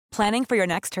Planning for your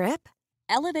next trip?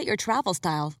 Elevate your travel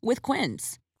style with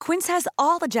Quince. Quince has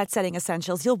all the jet-setting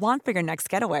essentials you'll want for your next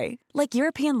getaway, like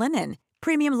European linen,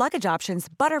 premium luggage options,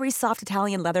 buttery soft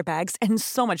Italian leather bags, and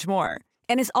so much more.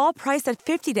 And is all priced at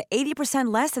 50 to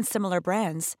 80% less than similar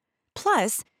brands.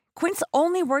 Plus, Quince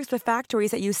only works with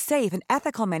factories that use safe and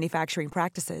ethical manufacturing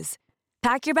practices.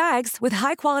 Pack your bags with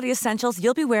high-quality essentials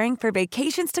you'll be wearing for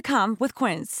vacations to come with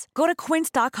Quince. Go to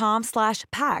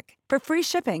quince.com/pack for free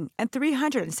shipping and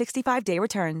 365-day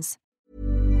returns.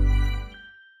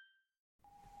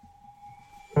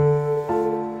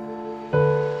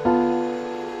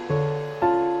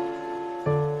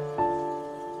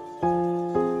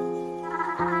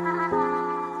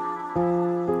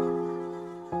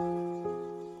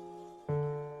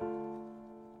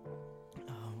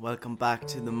 Welcome back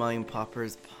to the Mind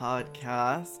Poppers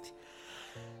podcast.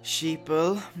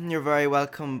 Sheeple, you're very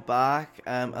welcome back.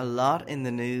 A lot in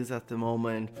the news at the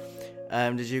moment.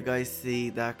 Did you guys see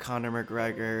that Conor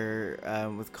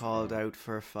McGregor was called out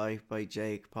for a fight by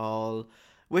Jake Paul?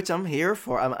 Which I'm here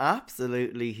for. I'm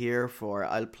absolutely here for.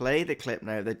 I'll play the clip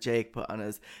now that Jake put on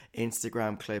his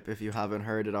Instagram clip if you haven't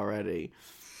heard it already.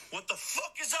 What the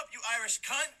fuck is up, you Irish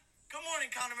cunt? Good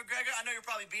morning, Conor McGregor. I know you're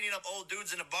probably beating up old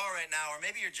dudes in a bar right now, or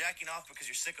maybe you're jacking off because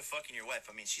you're sick of fucking your wife.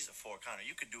 I mean, she's a 4, Conor.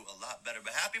 You could do a lot better,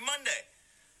 but happy Monday.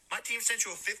 My team sent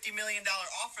you a $50 million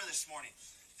offer this morning.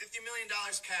 $50 million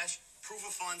cash, proof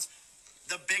of funds,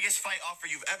 the biggest fight offer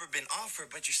you've ever been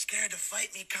offered, but you're scared to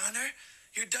fight me, Conor.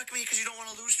 You're ducking me because you don't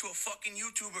want to lose to a fucking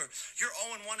YouTuber. You're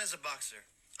 0-1 as a boxer.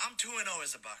 I'm 2-0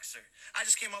 as a boxer. I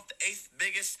just came off the 8th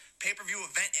biggest pay-per-view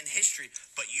event in history.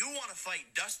 But you want to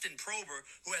fight Dustin Prober,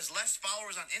 who has less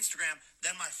followers on Instagram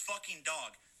than my fucking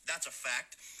dog. That's a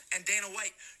fact. And Dana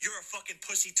White, you're a fucking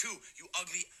pussy too, you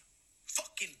ugly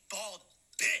fucking bald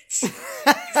bitch. You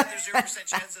said there's 0%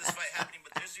 chance of this fight happening,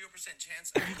 but there's 0% chance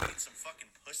of you being some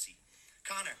fucking pussy.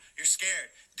 Conor, you're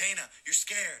scared. Dana, you're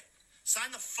scared.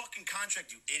 Sign the fucking contract,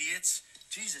 you idiots.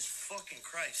 Jesus fucking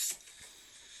Christ.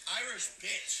 Irish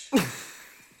bitch.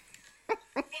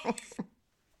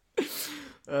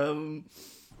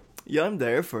 Yeah, I'm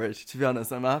there for it, to be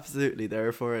honest. I'm absolutely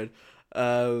there for it.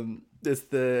 It's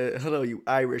the hello, you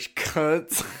Irish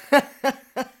cunt.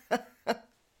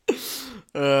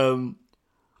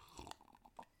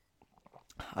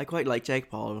 I quite like Jake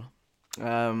Paul.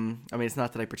 I mean, it's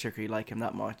not that I particularly like him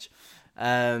that much.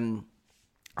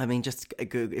 I mean, just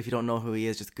Google, if you don't know who he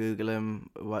is, just Google him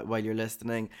while you're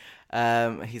listening.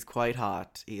 He's quite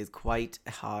hot. He is quite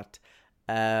hot.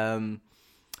 But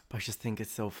I just think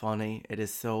it's so funny. It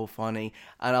is so funny.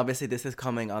 And obviously this is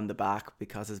coming on the back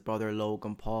because his brother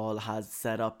Logan Paul has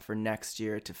set up for next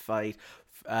year to fight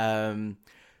Floyd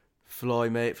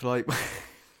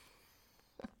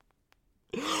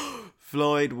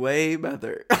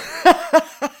Mayweather.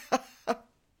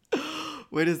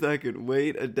 Wait a second.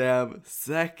 Wait a damn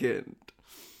second.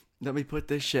 Let me put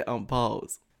this shit on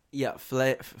pause. Yeah,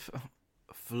 Floyd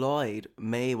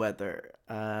Mayweather.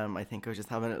 I think I was just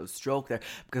having a little stroke there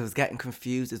because I was getting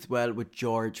confused as well with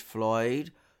George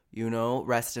Floyd. You know,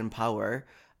 rest in power.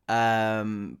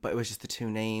 But it was just the two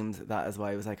names. That is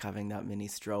why I was like having that mini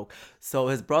stroke. So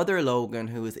his brother Logan,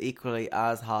 who is equally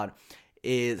as hot,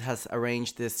 has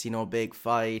arranged this, you know, big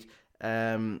fight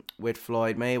with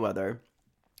Floyd Mayweather.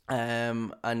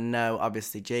 And now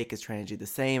obviously Jake is trying to do the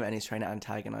same, and he's trying to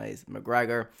antagonize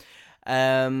McGregor.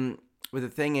 But the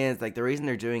thing is, like, the reason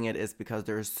they're doing it is because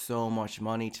there's so much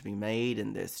money to be made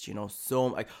in this, you know. So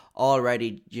like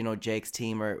already, you know, Jake's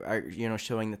team are you know,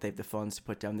 showing that they have the funds to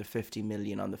put down the 50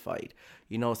 million on the fight,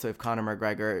 you know. So if Conor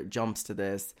McGregor jumps to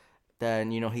this,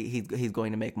 then, you know, he's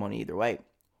going to make money either way.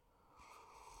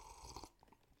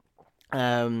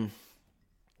 A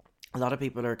lot of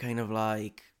people are kind of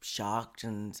like shocked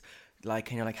and like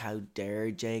kind of like, how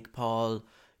dare Jake Paul,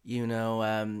 you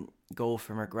know, go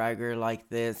for McGregor like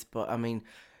this. But I mean,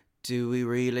 do we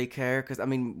really care? Because I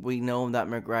mean, we know that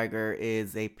McGregor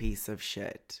is a piece of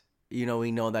shit. You know,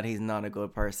 we know that he's not a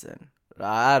good person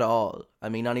at all. I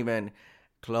mean, not even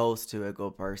close to a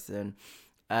good person.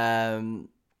 And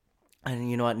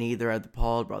you know what? Neither are the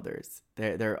Paul brothers.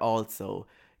 They're also,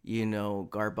 you know,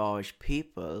 garbage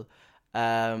people.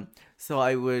 So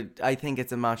I think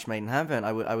it's a match made in heaven.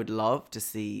 I would love to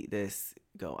see this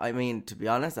go. I mean, to be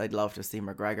honest, I'd love to see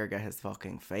McGregor get his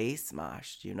fucking face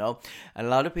smashed, you know. And a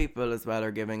lot of people as well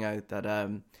are giving out that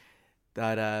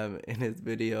in his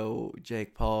video,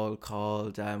 Jake Paul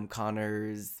called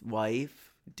Conor's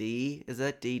wife, D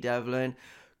Devlin,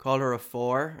 called her a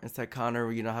 4 and said,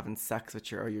 Conor, you're not having sex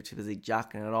with or you're too busy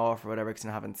jacking it off or whatever, because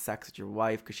you're not having sex with your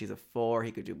wife because she's a 4,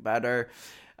 he could do better.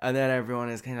 And then everyone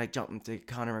is kind of like jumping to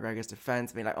Conor McGregor's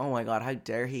defense, being like, oh my god, how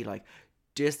dare he like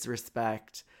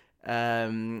disrespect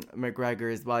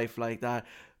McGregor's wife like that.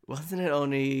 Wasn't it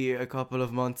only a couple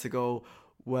of months ago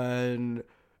when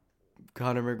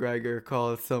Conor McGregor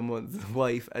called someone's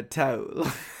wife a towel?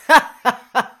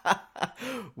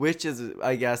 Which is,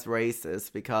 I guess,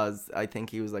 racist, because I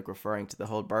think he was like referring to the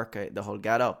whole burqa, the whole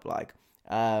get up, like,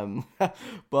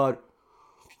 but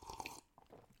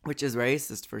which is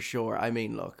racist for sure. I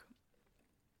mean, look,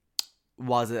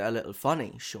 was it a little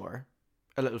funny? Sure.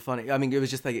 A little funny. I mean, it was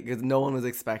just like, because no one was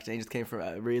expecting. It just came from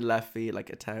a real left field, like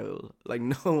a towel. Like,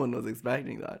 no one was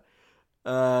expecting that.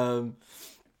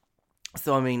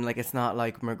 So, I mean, like, it's not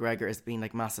like McGregor is being,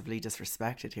 like, massively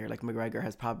disrespected here. Like, McGregor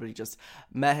has probably just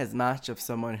met his match of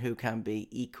someone who can be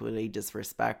equally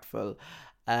disrespectful.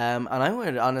 And I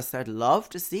would honestly, I'd love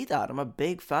to see that. I'm a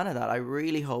big fan of that. I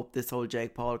really hope this whole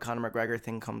Jake Paul, Conor McGregor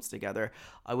thing comes together.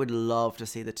 I would love to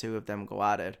see the two of them go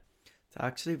at it. It's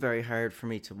actually very hard for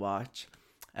me to watch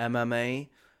MMA.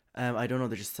 I don't know,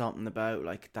 there's just something about,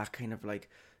 like, that kind of, like,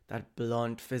 that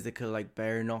blunt, physical, like,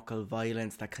 bare knuckle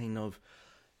violence that kind of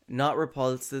not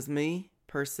repulses me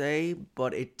per se,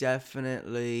 but it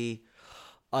definitely,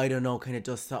 I don't know, kind of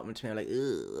does something to me.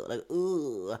 Like,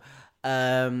 ooh.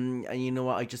 And you know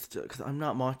what, I just, because I'm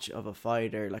not much of a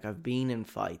fighter, like, I've been in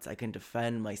fights, I can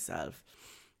defend myself,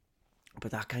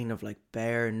 but that kind of, like,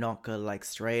 bare knuckle, like,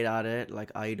 straight at it,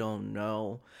 like, I don't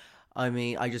know. I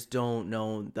mean, I just don't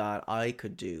know that I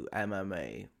could do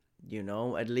MMA, you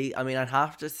know? At least, I mean, I'd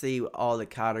have to see all the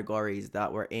categories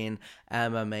that were in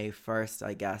MMA first,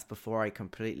 I guess, before I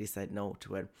completely said no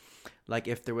to it. Like,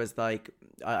 if there was, like,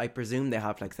 I presume they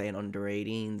have, like, say, an under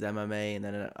 18s MMA, and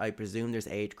then I presume there's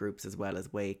age groups as well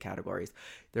as weight categories.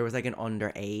 There was, like, an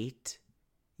under 8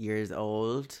 years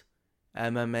old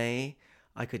MMA.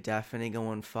 I could definitely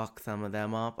go and fuck some of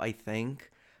them up, I think.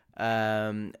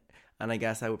 And I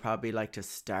guess I would probably like to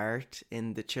start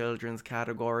in the children's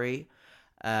category,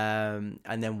 and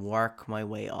then work my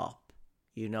way up.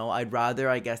 You know, I'd rather,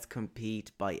 I guess,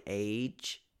 compete by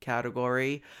age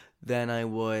category than I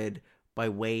would by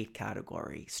weight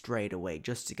category straight away,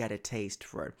 just to get a taste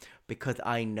for it, because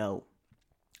I know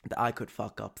that I could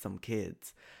fuck up some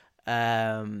kids.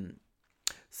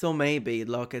 So maybe,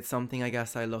 look, it's something I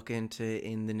guess I look into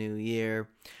in the new year.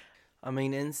 I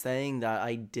mean, in saying that,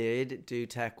 I did do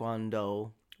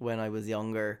taekwondo when I was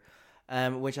younger,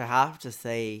 which I have to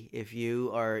say, if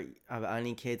you have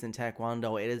any kids in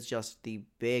taekwondo, it is just the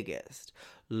biggest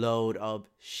load of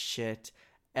shit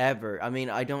ever. I mean,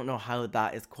 I don't know how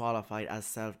that is qualified as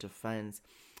self-defense.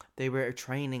 They were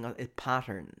training on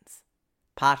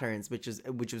patterns, which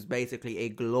was basically a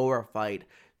glorified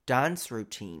dance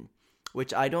routine,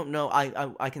 which I don't know.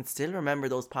 I can still remember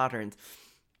those patterns.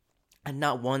 And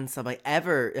not once have they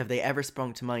ever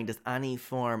sprung to mind as any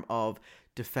form of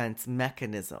defense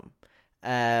mechanism.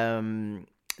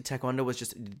 Taekwondo was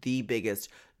just the biggest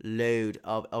load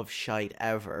of shite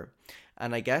ever.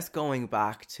 And I guess going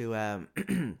back to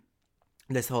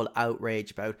this whole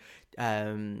outrage about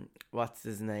what's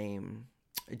his name,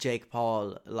 Jake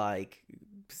Paul, like,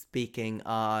 speaking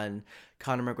on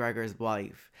Conor McGregor's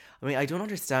wife. I mean, I don't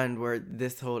understand where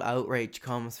this whole outrage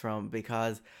comes from,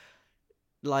 because,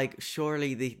 like,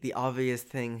 surely the obvious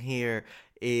thing here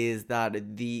is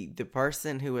that the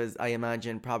person who has, I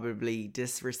imagine, probably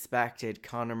disrespected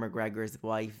Conor McGregor's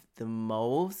wife the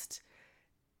most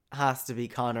has to be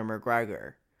Conor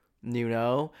McGregor, you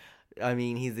know? I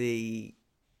mean, he's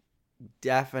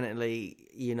definitely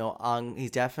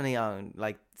on,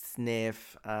 like,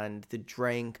 sniff and the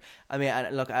drink. I mean,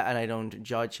 and look, and I don't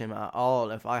judge him at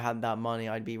all. If I had that money,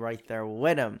 I'd be right there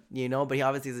with him, you know? But he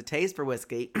obviously has a taste for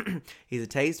whiskey. He's a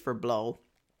taste for blow.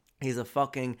 He's a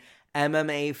fucking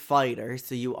MMA fighter,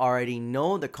 so you already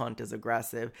know the cunt is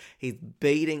aggressive. He's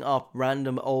beating up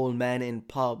random old men in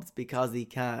pubs because he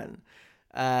can.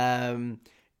 I'm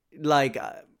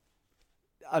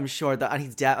sure that, and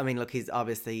he's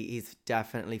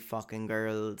definitely fucking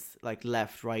girls, like,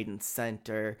 left, right, and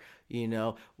center, you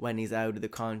know, when he's out of the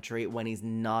country, when he's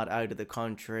not out of the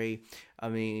country. I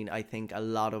mean, I think a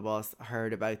lot of us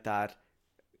heard about that,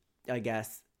 I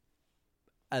guess,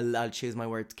 I'll choose my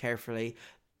words carefully,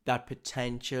 that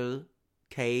potential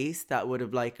case that would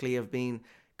have likely have been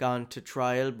gone to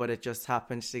trial, but it just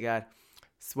happened to get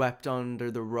swept under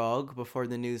the rug before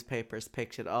the newspapers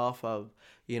picked it off of,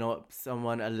 you know,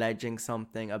 someone alleging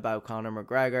something about Conor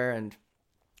McGregor. And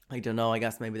I don't know, I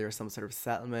guess maybe there was some sort of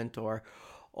settlement or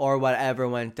whatever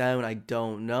went down. I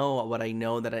don't know. What I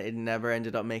know that it never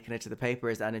ended up making it to the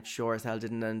papers, and it sure as hell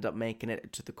didn't end up making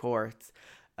it to the courts.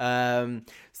 So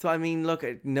I mean, look,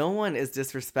 no one is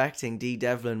disrespecting Dee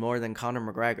Devlin more than Conor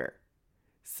McGregor.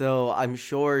 So I'm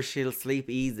sure she'll sleep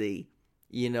easy,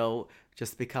 you know,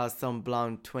 just because some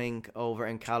blonde twink over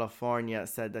in California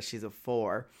said that she's a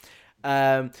 4.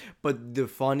 But the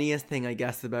funniest thing, I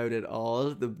guess, about it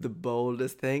all, the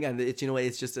boldest thing, and it's, you know,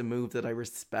 it's just a move that I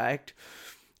respect,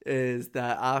 is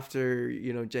that after,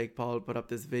 you know, Jake Paul put up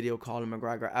this video calling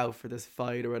McGregor out for this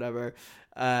fight or whatever,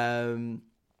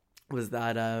 was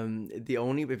that the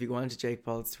only, if you go onto Jake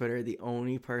Paul's Twitter, the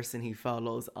only person he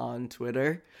follows on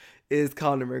Twitter is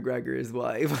Conor McGregor's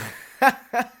wife.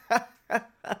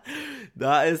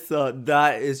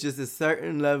 That is just a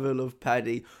certain level of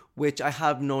petty, which I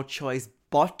have no choice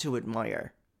but to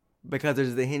admire, because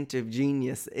there's a hint of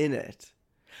genius in it.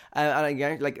 And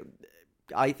again, like,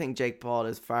 I think Jake Paul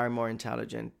is far more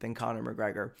intelligent than Conor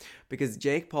McGregor, because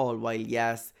Jake Paul, while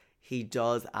yes, he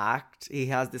does act, he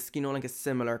has this, you know, like a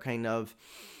similar kind of,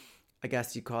 I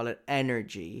guess you call it,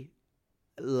 energy,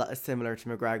 similar to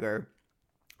McGregor.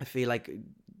 I feel like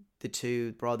the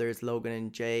two brothers, Logan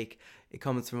and Jake, it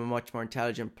comes from a much more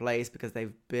intelligent place because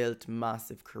they've built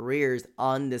massive careers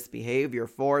on this behavior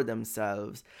for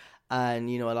themselves.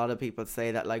 And, you know, a lot of people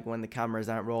say that, like, when the cameras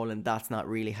aren't rolling, that's not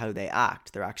really how they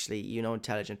act. They're actually, you know,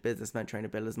 intelligent businessmen trying to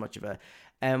build as much of a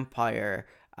empire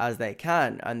as they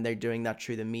can. And they're doing that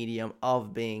through the medium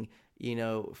of being, you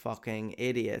know, fucking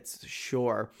idiots,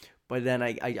 sure. But then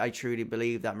I truly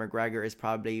believe that McGregor is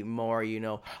probably more, you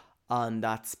know, on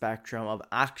that spectrum of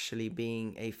actually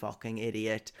being a fucking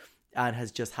idiot, and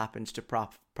has just happened to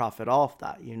profit off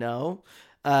that, you know?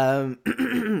 But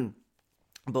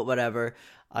whatever,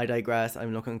 I digress.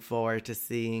 I'm looking forward to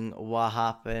seeing what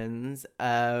happens.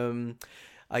 I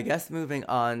guess moving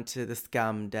on to the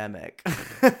scamdemic.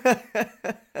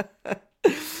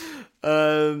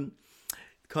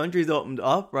 Country's opened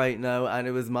up right now, and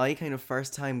it was my kind of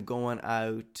first time going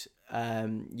out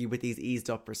with these eased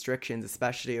up restrictions,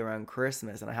 especially around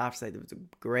Christmas. And I have to say, there was a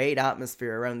great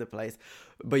atmosphere around the place,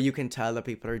 but you can tell that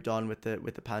people are done with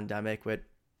the pandemic, with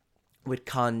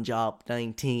con job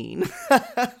 19.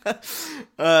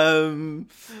 I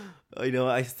know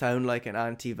I sound like an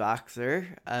anti-vaxxer,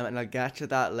 and I'll get to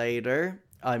that later.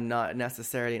 I'm not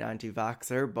necessarily an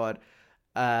anti-vaxxer, but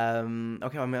okay, I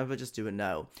might as well just do it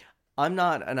now. I'm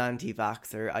not an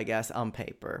anti-vaxxer, I guess, on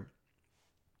paper.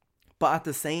 But at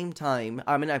the same time,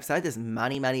 I mean, I've said this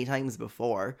many, many times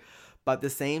before, but at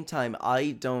the same time, I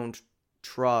don't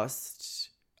trust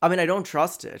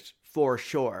it, for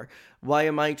sure. Why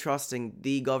am I trusting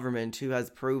the government, who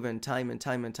has proven time and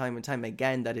time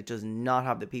again that it does not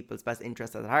have the people's best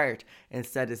interests at heart?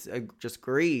 Instead, it's just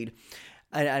greed.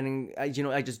 And you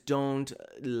know, I just don't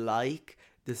like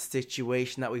the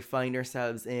situation that we find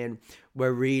ourselves in,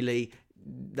 where really,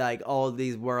 like, all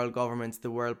these world governments,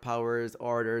 the world powers,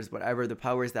 orders, whatever, the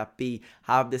powers that be,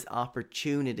 have this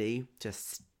opportunity to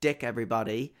stick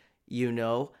everybody, you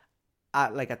know,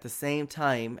 at the same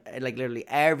time, like literally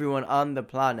everyone on the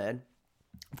planet.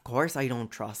 Of course, I don't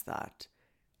trust that.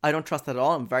 I don't trust that at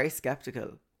all. I'm very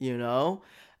skeptical, you know.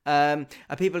 And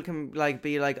people can like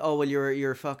be like, oh well,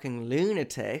 you're a fucking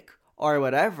lunatic or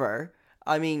whatever.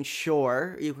 I mean,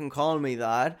 sure, you can call me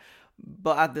that.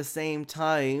 But at the same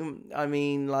time, I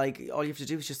mean, like, all you have to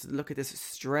do is just look at this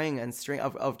string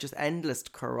of just endless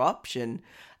corruption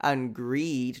and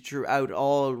greed throughout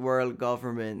all world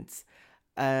governments.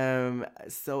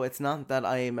 So it's not that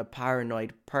I am a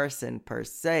paranoid person per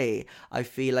se. I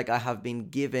feel like I have been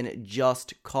given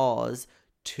just cause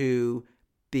to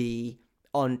be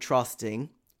untrusting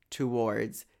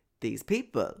towards these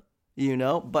people, you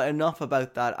know? But enough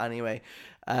about that anyway.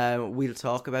 We'll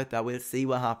talk about that. We'll see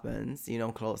what happens, you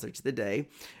know, closer to the day.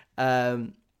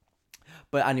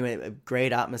 But anyway, a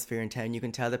great atmosphere in town. You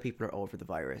can tell that people are over the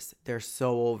virus. They're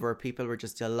so over. People were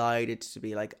just delighted to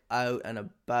be like out and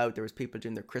about. There was people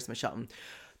doing their Christmas shopping.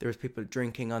 There was people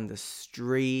drinking on the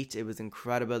street. It was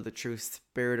incredible. The true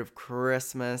spirit of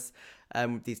Christmas,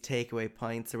 with these takeaway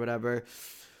pints or whatever.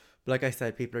 But like I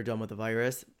said, people are done with the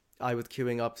virus. I was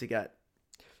queuing up to get,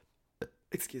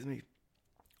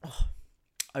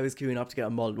 I was queuing up to get a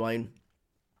mulled wine,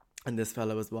 and this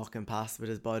fella was walking past with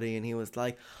his buddy, and he was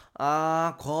like,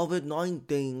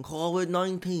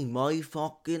 COVID-19, my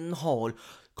fucking hole.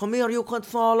 Come here, you could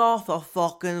fall off a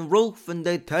fucking roof and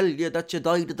they tell you that you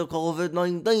died of the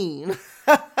COVID-19.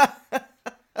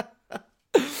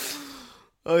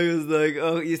 I was like,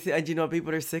 oh, you see, and you know,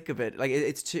 people are sick of it. Like,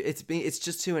 it's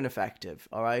just too ineffective,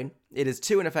 all right? It is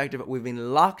too ineffective. We've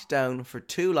been locked down for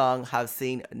too long, have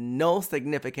seen no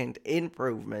significant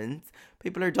improvements.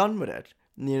 People are done with it,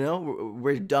 you know?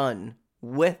 We're done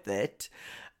with it.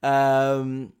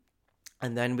 And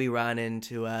then we ran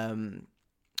into,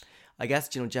 I guess,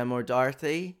 you know, Gemma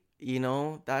O'Doherty, you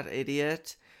know, that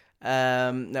idiot.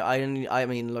 No, I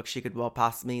mean, look, she could walk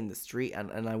past me in the street,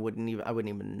 and I wouldn't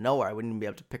even know her. I wouldn't even be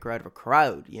able to pick her out of a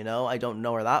crowd. You know, I don't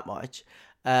know her that much.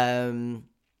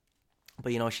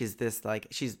 But, you know, she's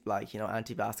like, you know,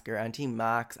 anti-Vaxxer,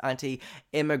 anti-Max,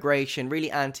 anti-immigration,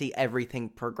 really anti-everything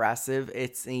progressive,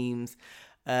 it seems.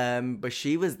 But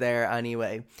she was there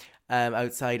anyway,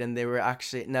 outside, and they were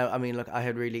actually, now, I mean, look, I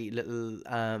had really little,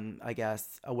 I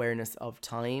guess, awareness of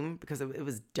time, because it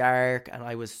was dark, and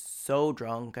I was so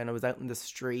drunk, and I was out in the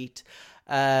street,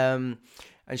 and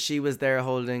she was there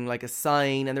holding, like, a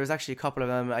sign, and there was actually a couple of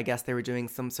them, I guess they were doing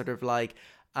some sort of, like,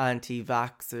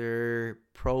 anti-vaxxer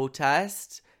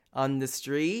protest on the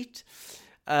street.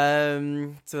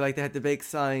 So like they had the big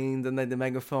signs and then the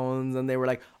megaphones, and they were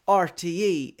like,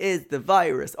 RTE is the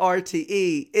virus,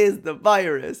 RTE is the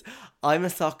virus. I'm a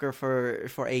sucker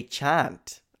for a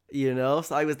chant, you know,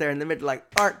 so I was there in the middle like,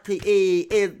 RTE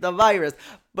is the virus.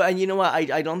 But, and you know what,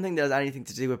 I don't think there's anything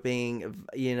to do with being,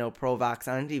 you know, pro-vax,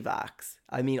 anti-vax.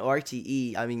 I mean,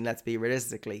 RTE, I mean, let's be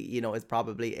realistically, you know, is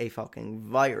probably a fucking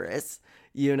virus,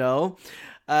 you know.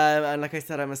 And like I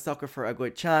said, I'm a sucker for a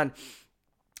good chant.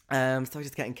 So I was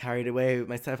just getting carried away with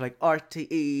myself, like,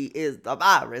 RTE is the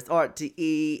virus,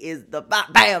 RTE is the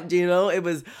bam, do you know? It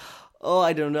was,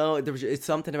 I don't know, it's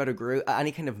something about a group,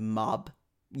 any kind of mob,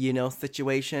 you know,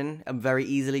 situation I'm very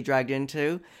easily dragged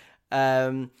into.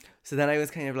 So then I was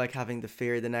kind of like having the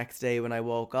fear the next day when I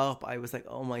woke up. I was like,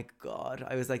 oh my God,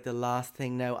 I was like, the last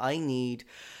thing now I need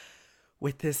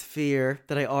with this fear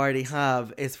that I already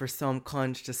have is for some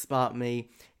cunt to spot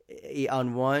me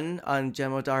on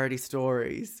Gemma Doherty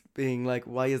stories being like,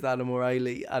 why is Adam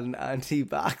O'Reilly at an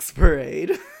anti-vax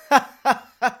parade?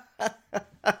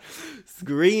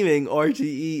 Screaming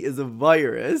RTE is a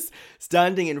virus,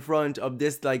 standing in front of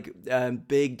this like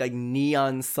big like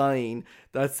neon sign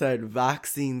that said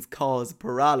vaccines cause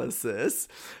paralysis.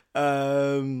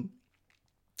 Or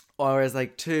as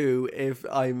like two,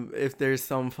 if there's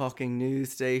some fucking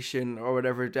news station or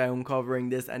whatever down covering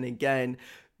this, and again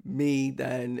me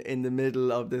then in the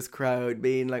middle of this crowd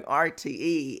being like,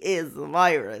 RTE is the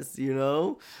virus, you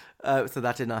know. So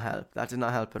that did not help. That did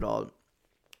not help at all.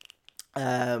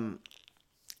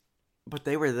 But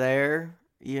they were there,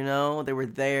 you know. They were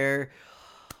there.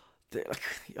 Like,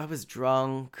 I was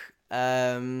drunk.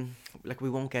 Like, we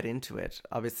won't get into it.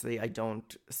 Obviously, I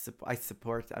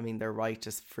support, I mean, their right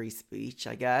to free speech,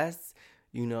 I guess.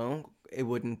 You know, it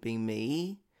wouldn't be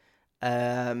me.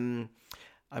 I'm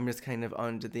just kind of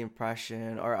under the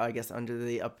impression, or I guess under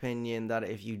the opinion, that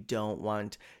if you don't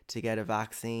want to get a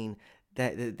vaccine,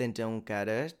 then don't get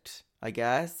it, I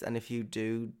guess. And if you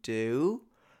do.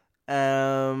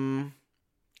 And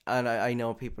I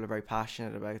know people are very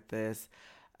passionate about this.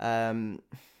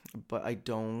 But I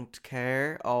don't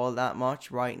care all that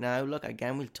much right now. Look,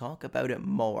 again, we'll talk about it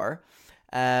more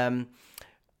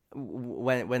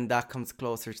when that comes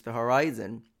closer to the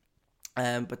horizon.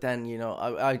 But then, you know,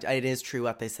 it is true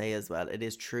what they say as well. It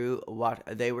is true what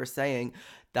they were saying,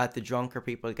 that the drunker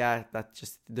people get, that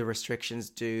just the restrictions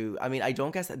do. I mean, I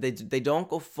don't guess they don't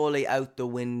go fully out the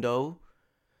window,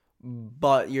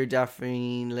 but you're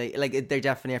definitely like, they're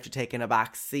definitely have to take in a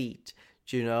back seat.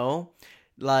 Do you know?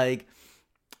 Like,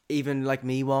 even like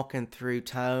me walking through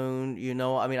town, you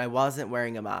know, I mean, I wasn't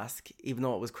wearing a mask, even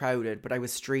though it was crowded, but I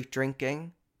was street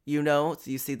drinking, you know,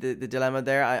 so you see the dilemma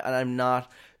there. And I'm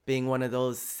not being one of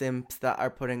those simps that are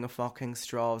putting a fucking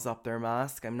straws up their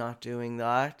mask. I'm not doing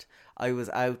that. I was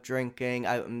out drinking,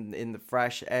 out in the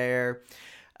fresh air.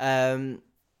 Now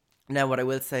what I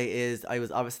will say is I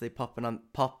was obviously puffing on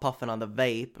the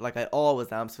vape, like I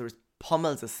always am, so there was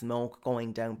pummels of smoke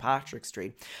going down Patrick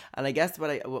Street. And I guess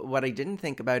what I didn't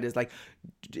think about is, like,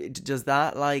 does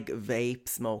that like vape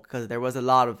smoke, because there was a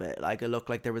lot of it, like it looked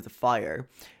like there was a fire,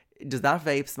 does that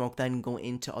vape smoke then go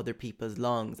into other people's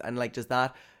lungs? And like, does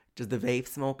the vape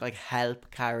smoke like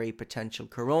help carry potential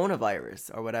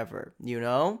coronavirus or whatever, you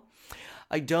know?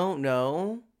 I don't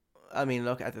know. I mean,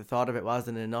 look, at the thought of it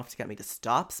wasn't enough to get me to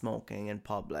stop smoking in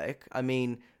public. I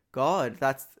mean, God,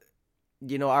 that's,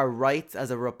 you know, our rights as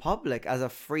a republic, as a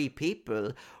free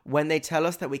people. When they tell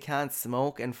us that we can't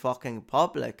smoke in fucking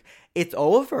public, it's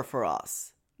over for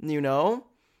us, you know?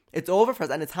 It's over for us.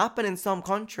 And it's happened in some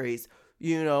countries,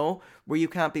 you know, where you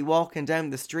can't be walking down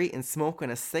the street and smoking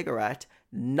a cigarette.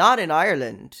 Not in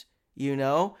Ireland, you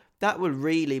know? That would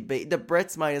really be... The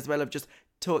Brits might as well have just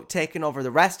taken over the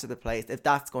rest of the place, if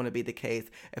that's going to be the case.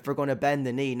 If we're going to bend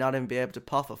the knee, not even be able to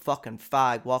puff a fucking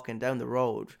fag walking down the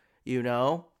road, you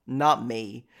know? Not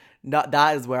me.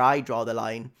 That is where I draw the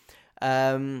line.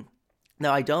 Now,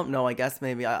 I don't know. I guess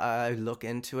maybe I look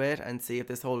into it and see if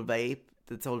this whole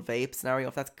vape scenario,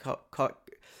 if that's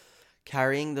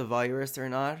carrying the virus or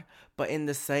not. But in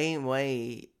the same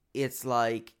way, it's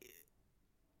like,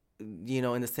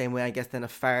 in the same way, I guess, then a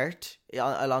fart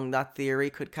along that theory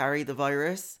could carry the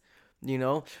virus,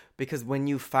 because when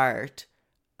you fart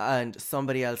and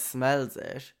somebody else smells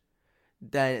it,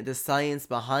 then the science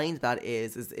behind that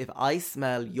is if I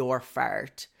smell your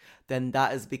fart, then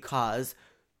that is because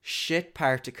shit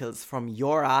particles from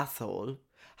your asshole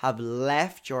have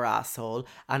left your asshole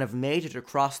and have made it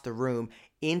across the room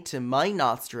into my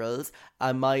nostrils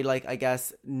and my, like, I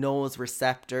guess, nose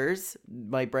receptors,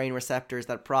 my brain receptors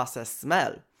that process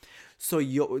smell. So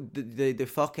the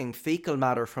fucking fecal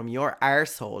matter from your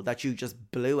arsehole that you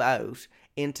just blew out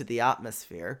into the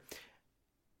atmosphere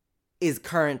is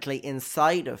currently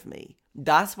inside of me.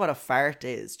 That's what a fart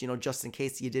is, just in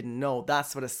case you didn't know.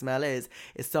 That's what a smell is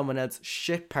someone else's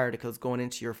shit particles going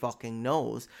into your fucking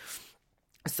nose.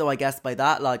 So I guess by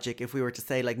that logic, if we were to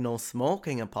say, like, no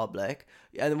smoking in public,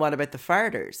 and what about the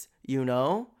farters, and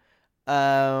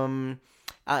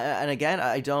again,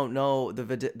 I don't know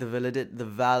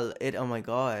oh my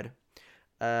god.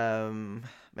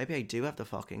 Maybe I do have the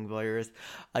fucking virus.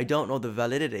 I don't know the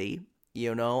validity,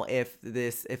 if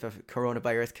a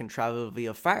coronavirus can travel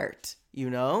via fart,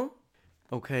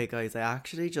 Okay, guys, I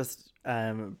actually just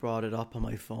brought it up on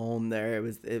my phone there. It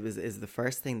was the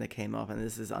first thing that came up, and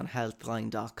this is on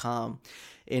healthline.com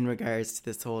in regards to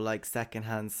this whole, like,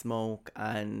 secondhand smoke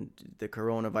and the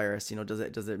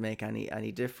coronavirus. Does it make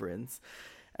any difference?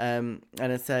 And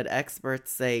it said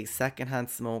experts say secondhand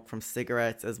smoke from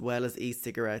cigarettes as well as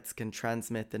e-cigarettes can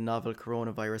transmit the novel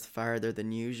coronavirus farther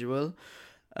than usual.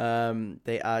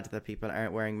 They add that people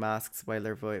aren't wearing masks while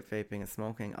they're vaping and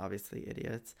smoking. Obviously,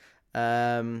 idiots.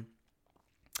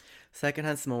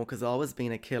 Secondhand smoke has always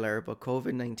been a killer, but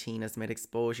COVID-19 has made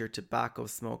exposure to tobacco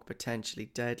smoke potentially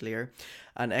deadlier,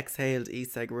 and exhaled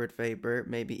e-cigarette vapor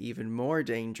may be even more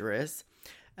dangerous.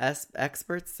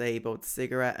 Experts say both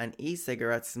cigarette and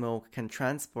e-cigarette smoke can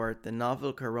transport the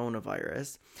novel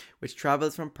coronavirus, which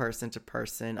travels from person to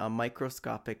person on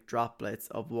microscopic droplets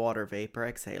of water vapor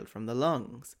exhaled from the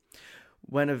lungs.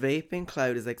 When a vaping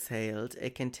cloud is exhaled,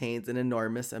 it contains an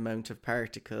enormous amount of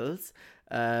particles.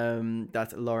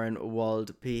 That's Lauren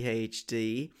Wald,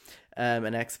 PhD,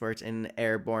 an expert in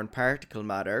airborne particle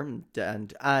matter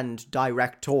and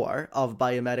director of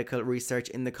biomedical research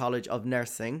in the College of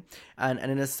Nursing and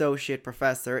an associate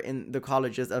professor in the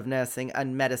Colleges of Nursing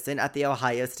and Medicine at the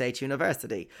Ohio State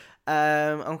University.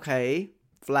 Okay,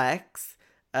 flex.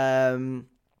 I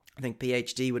think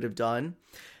PhD would have done.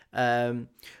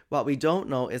 What we don't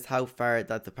know is how far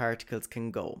that the particles can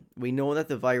go. We know that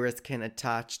the virus can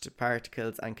attach to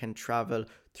particles and can travel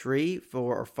 3,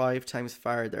 4, or 5 times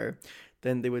farther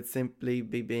than they would simply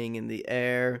be being in the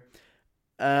air.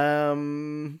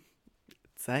 Sam.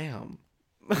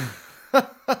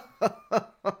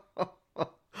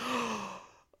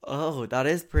 Oh, that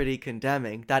is pretty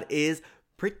condemning.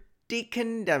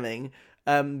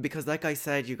 Because, like I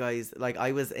said, you guys, like,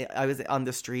 I was on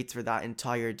the streets for that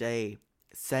entire day,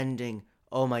 sending,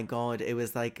 oh my god, it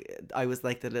was like, I was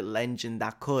like the little engine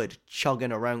that could,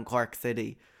 chugging around Cork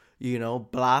City,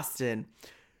 blasting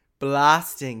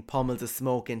pummels of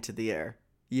smoke into the air,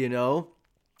 It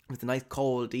was a nice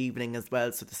cold evening as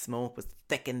well, so the smoke was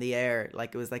thick in the air,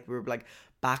 like, it was like we were, like,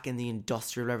 back in the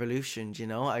Industrial Revolution,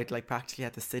 I'd, like, practically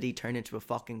had the city turn into a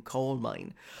fucking coal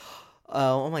mine.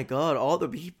 Oh my god, all the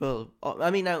people. I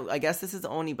mean, now, I guess this is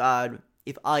only bad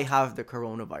if I have the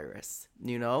coronavirus,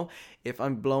 If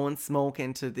I'm blowing smoke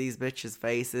into these bitches'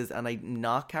 faces and I'm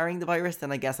not carrying the virus,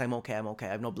 then I guess I'm okay. I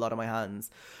have no blood on my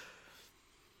hands.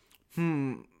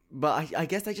 But I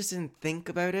guess I just didn't think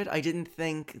about it. I didn't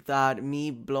think that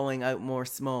me blowing out more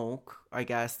smoke, I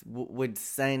guess, would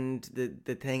send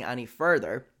the thing any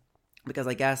further. Because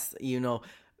I guess,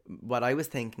 what I was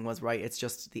thinking was, right, it's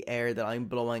just the air that I'm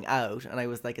blowing out. And I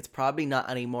was like, it's probably not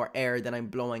any more air than I'm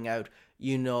blowing out,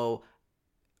 more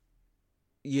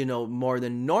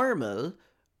than normal.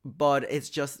 But it's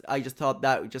just, I just thought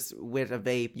that just with a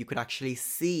vape, you could actually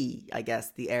see, I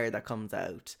guess, the air that comes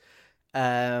out.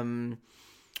 So,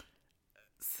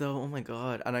 oh my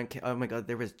god. And oh my god,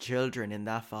 there was children in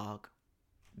that fog.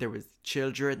 There was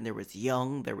children, there was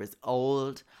young, there was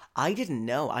old. I didn't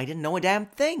know a damn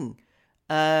thing.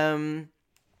 And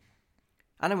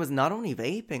I was not only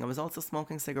vaping, I was also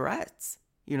smoking cigarettes,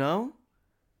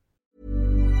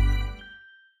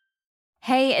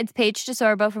 Hey, it's Paige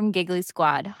DeSorbo from Giggly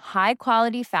Squad. High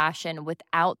quality fashion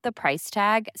without the price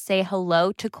tag. Say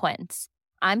hello to Quince.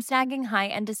 I'm snagging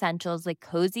high-end essentials like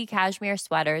cozy cashmere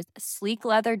sweaters, sleek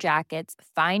leather jackets,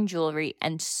 fine jewelry,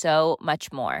 and so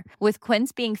much more. With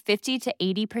Quince being 50 to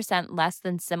 80% less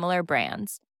than similar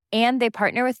brands. And they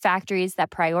partner with factories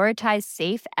that prioritize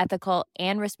safe, ethical,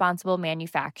 and responsible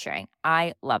manufacturing.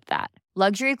 I love that.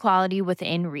 Luxury quality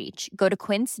within reach. Go to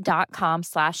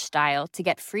quince.com/style to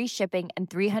get free shipping and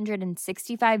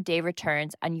 365-day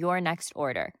returns on your next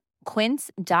order.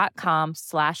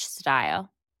 Quince.com/style.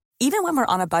 Even when we're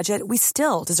on a budget, we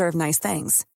still deserve nice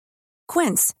things.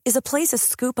 Quince is a place to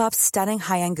scoop up stunning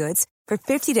high-end goods for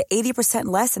 50 to 80%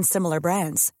 less than similar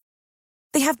brands.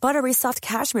 They have buttery soft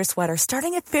cashmere sweaters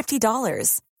starting at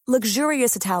 $50,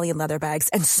 luxurious Italian leather bags,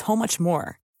 and so much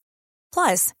more.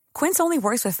 Plus, Quince only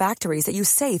works with factories that use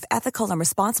safe, ethical, and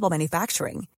responsible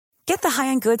manufacturing. Get the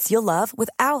high-end goods you'll love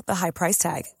without the high price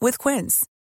tag with Quince.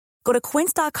 Go to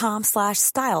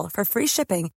quince.com/style for free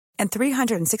shipping and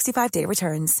 365-day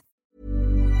returns.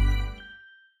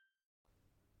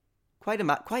 Quite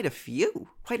a few.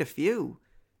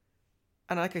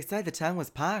 And like I said, the town was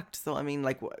packed. So, I mean,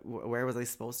 like, where was I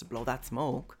supposed to blow that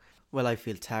smoke? Well, I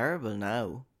feel terrible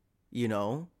now, you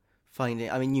know?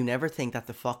 I mean, you never think that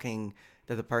that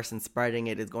the person spreading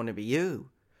it is going to be you.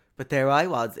 But there I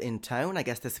was in town, I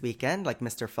guess, this weekend, like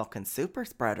Mr. fucking Super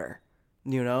Spreader,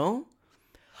 you know?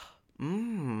 I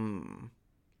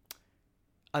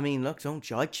mean, look, don't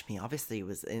judge me. Obviously, it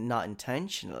was not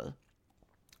intentional.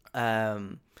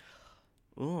 But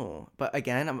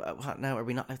again, now are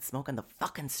we not out smoking the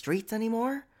fucking streets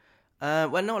anymore?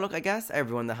 Well, no, look, I guess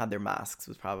everyone that had their masks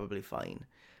was probably fine.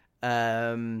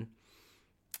 No,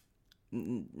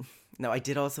 I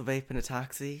did also vape in a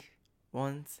taxi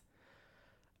once.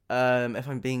 If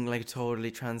I'm being like totally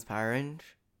transparent,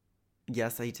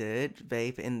 yes, I did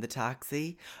vape in the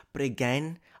taxi. But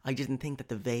again, I didn't think that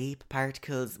the vape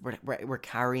particles were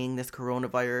carrying this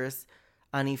coronavirus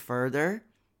any further.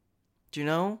 Do you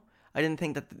know? I didn't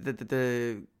think that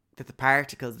the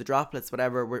particles, the droplets,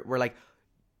 whatever, were like,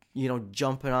 you know,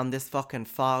 jumping on this fucking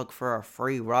fog for a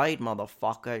free ride,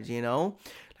 motherfucker, you know?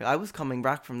 Like, I was coming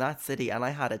back from that city and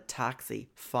I had a taxi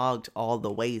fogged all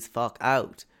the ways fuck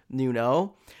out, you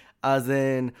know? As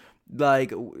in,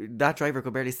 like, that driver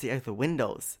could barely see out the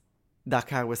windows. That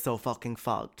car was so fucking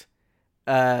fogged.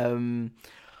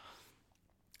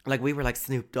 Like, we were like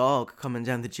Snoop Dogg coming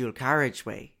down the dual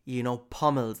carriageway, you know,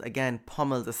 pummels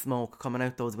of smoke coming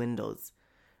out those windows.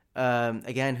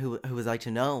 Again, who was I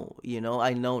to know? You know,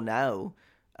 I know now.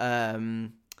 Oh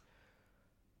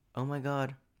my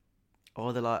God.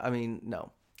 I mean,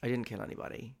 no, I didn't kill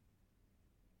anybody.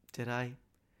 Did I?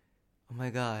 Oh my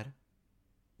God.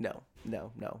 No,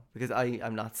 because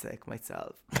I'm not sick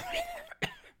myself.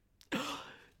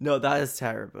 No, that is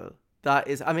terrible.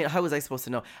 I mean, how was I supposed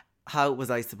to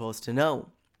know?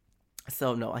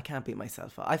 So no, I can't beat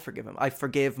myself up. I forgive him. I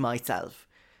forgive myself.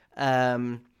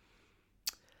 But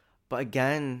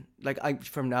again, like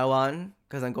from now on,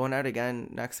 because I'm going out again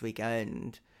next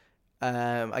weekend,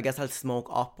 I guess I'll smoke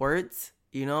upwards,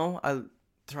 you know? I'll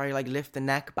try like lift the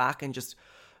neck back and just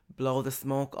blow the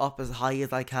smoke up as high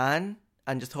as I can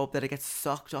and just hope that it gets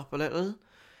sucked up a little.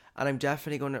 And I'm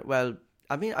definitely going to, well,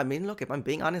 I mean, look, if I'm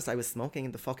being honest, I was smoking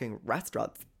in the fucking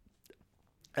restaurants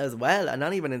as well, and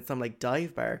not even in some like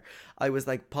dive bar. I was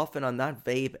like puffing on that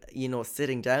vape, you know,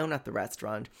 sitting down at the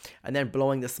restaurant and then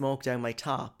blowing the smoke down my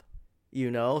top,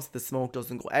 you know, so the smoke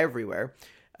doesn't go everywhere.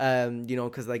 You know,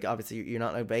 because like obviously you're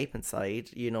not allowed vape inside,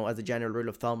 you know, as a general rule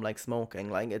of thumb, like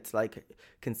smoking, like it's like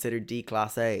considered D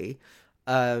class A.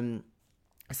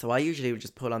 So I usually would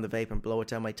just pull on the vape and blow it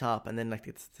down my top, and then like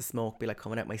the smoke be like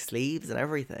coming out my sleeves and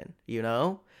everything, you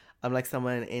know? I'm like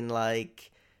someone in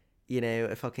like, you know,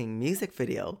 a fucking music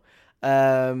video.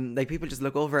 Like people just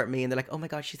look over at me and they're like, oh my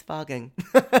God, she's fogging.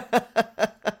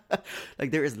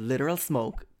 Like there is literal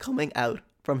smoke coming out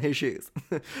from his shoes.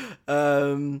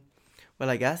 Well,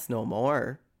 I guess no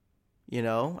more, you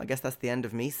know? I guess that's the end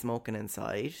of me smoking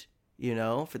inside, you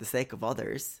know, for the sake of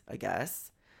others, I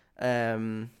guess.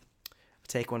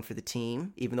 Take one for the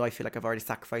team, even though I feel like I've already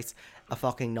sacrificed a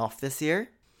fucking enough this year.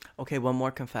 Okay, one more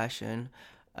confession.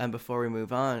 And before we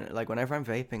move on, like whenever I'm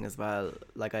vaping as well,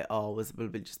 like I'll always blow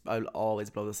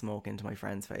the smoke into my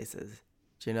friends' faces.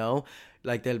 Do you know?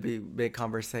 Like there'll be big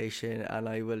conversation and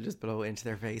I will just blow into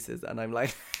their faces and I'm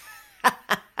like,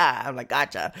 I'm like,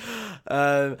 gotcha.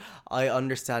 I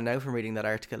understand now from reading that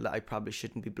article that I probably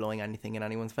shouldn't be blowing anything in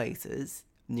anyone's faces.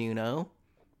 You know?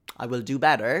 I will do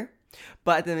better.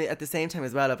 But at the same time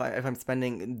as well, if I'm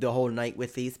spending the whole night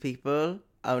with these people,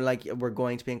 like we're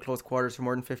going to be in close quarters for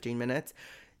more than 15 minutes,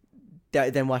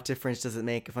 then what difference does it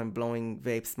make if I'm blowing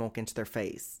vape smoke into their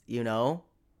face, you know?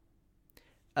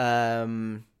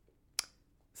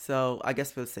 So I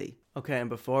guess we'll see. Okay, and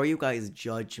before you guys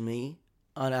judge me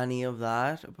on any of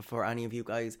that, or before any of you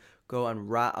guys go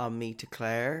and rat on me to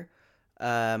Claire,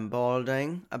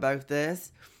 Balding about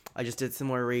this, I just did some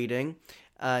more reading,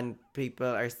 and people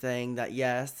are saying that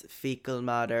yes, fecal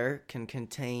matter can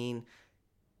contain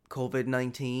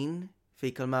COVID-19.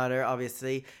 Fecal matter,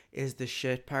 obviously, is the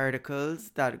shit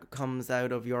particles that comes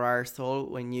out of your arsehole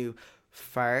when you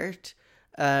fart.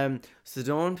 So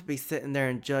don't be sitting there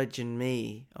and judging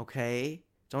me, okay?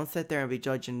 Don't sit there and be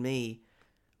judging me,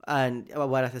 and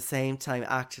while at the same time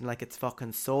acting like it's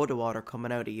fucking soda water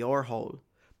coming out of your hole,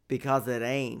 because it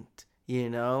ain't, you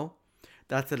know?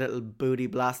 That's a little booty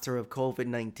blaster of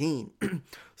COVID-19.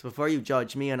 So before you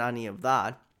judge me on any of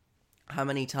that, how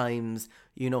many times,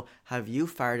 have you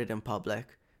farted in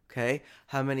public? Okay?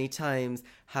 How many times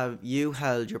have you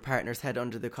held your partner's head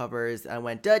under the covers and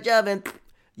went, "Da Javin,"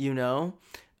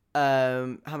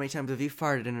 How many times have you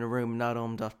farted in a room not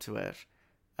owned up to it?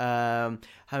 How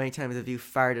many times have you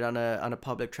farted on a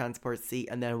public transport seat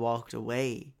and then walked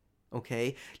away?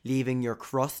 Okay? Leaving your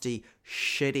crusty,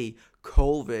 shitty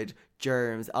COVID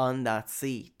germs on that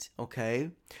seat.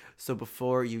 Okay? So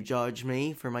before you judge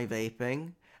me for my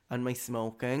vaping and my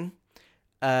smoking,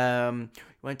 you want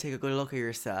to take a good look at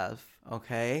yourself,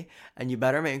 okay? And you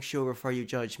better make sure before you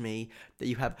judge me that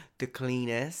you have the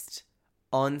cleanest,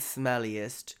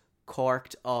 unsmelliest,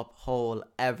 corked up hole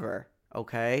ever,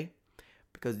 okay?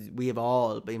 Because we have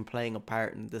all been playing a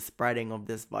part in the spreading of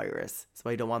this virus, so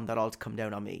I don't want that all to come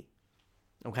down on me,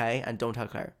 okay? And don't tell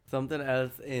Claire. Something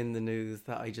else in the news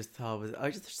that I just thought was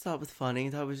funny,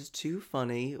 that was just too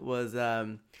funny, was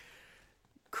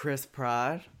Chris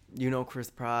Pratt. Chris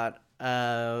Pratt.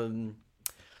 Well,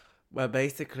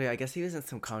 basically, I guess he was in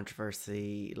some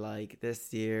controversy like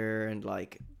this year and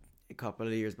like a couple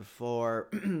of years before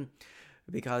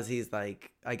because he's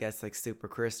like, I guess, like super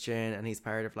Christian, and he's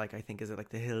part of like, I think, is it like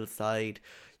the Hillside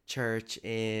Church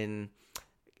in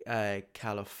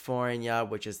California,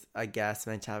 which is, I guess,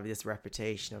 meant to have this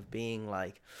reputation of being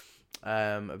like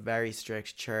a very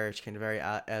strict church, kind of very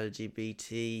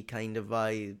LGBT kind of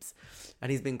vibes,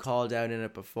 and he's been called out in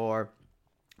it before,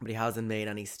 but he hasn't made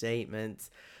any statements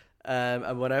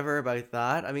and whatever about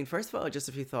that. I mean, first of all, just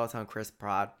a few thoughts on Chris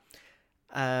Pratt.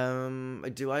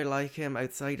 Do I like him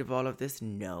outside of all of this?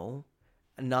 No,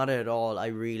 not at all. I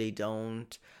really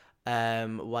don't.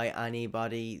 Why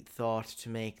anybody thought to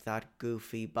make that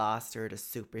goofy bastard a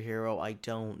superhero, I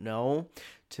don't know.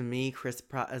 To me, Chris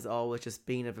Pratt has always just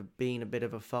been a bit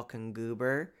of a fucking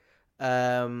goober.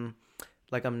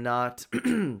 Like, I'm not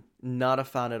not a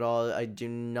fan at all. I do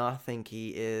not think he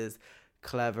is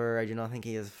clever. I do not think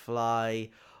he is fly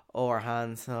or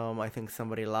handsome. I think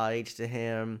somebody lied to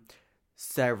him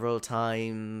several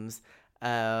times.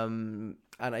 And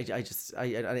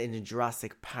in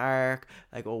Jurassic Park,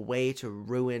 like a way to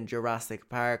ruin Jurassic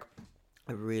Park.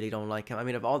 I really don't like him. I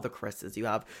mean, of all the Chris's, you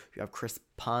have Chris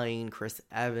Pine, Chris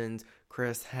Evans,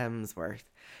 Chris Hemsworth,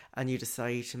 and you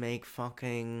decide to make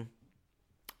fucking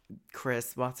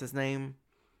Chris, what's his name?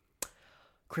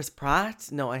 Chris Pratt?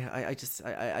 No,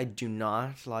 I do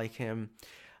not like him.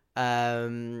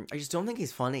 I just don't think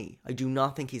he's funny. I do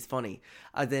not think he's funny.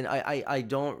 As in,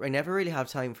 I never really have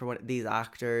time for these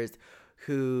actors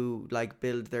who like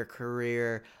build their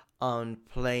career on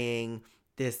playing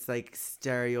this like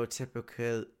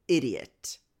stereotypical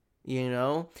idiot,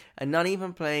 and not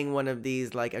even playing one of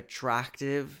these like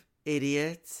attractive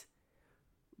idiots.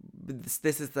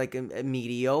 This is like a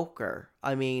mediocre.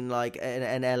 I mean, like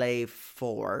an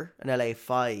LA4, an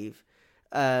LA5,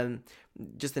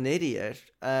 just an idiot.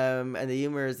 And the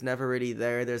humor is never really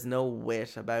there. There's no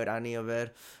wit about any of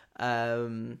it.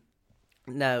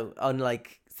 Now,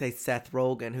 unlike, say, Seth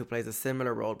Rogen, who plays a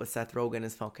similar role, but Seth Rogen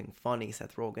is fucking funny.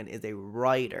 Seth Rogen is a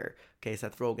writer. Okay,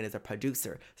 Seth Rogen is a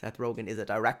producer. Seth Rogen is a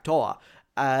director.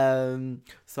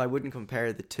 So I wouldn't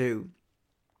compare the two.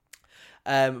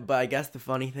 But I guess the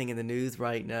funny thing in the news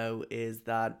right now is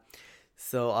that,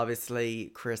 so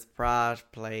obviously Chris Pratt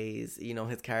plays,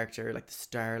 his character, like the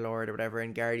Star-Lord or whatever,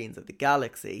 in Guardians of the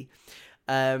Galaxy.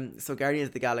 So Guardians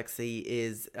of the Galaxy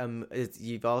is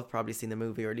you've all probably seen the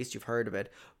movie, or at least you've heard of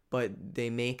it, but they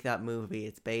make that movie,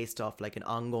 it's based off like an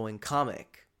ongoing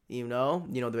comic, the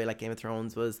way like Game of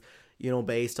Thrones was,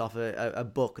 based off a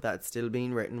book that's still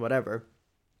being written, whatever.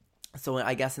 So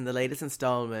I guess in the latest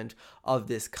installment of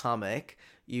this comic,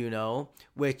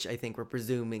 which I think we're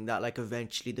presuming that like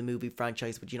eventually the movie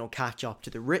franchise would, catch up to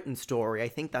the written story. I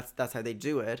think that's how they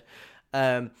do it.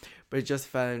 But I just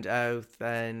found out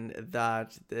then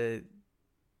that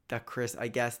Chris, I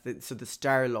guess, so the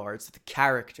Star-Lord, so the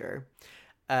character,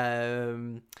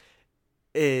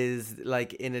 is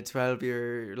like in a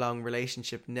 12-year long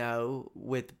relationship now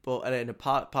with, in a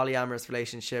polyamorous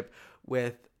relationship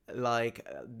with like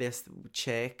this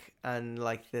chick and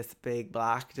like this big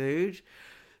black dude.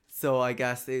 So I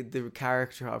guess the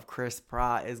character of Chris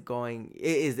Pratt is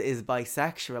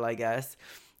bisexual, I guess,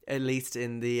 at least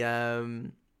in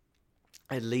the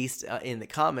in the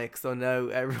comics. So now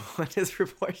everyone is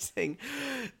reporting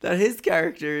that his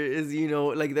character is, you know,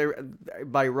 like, they're,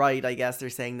 by right, I guess they're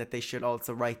saying that they should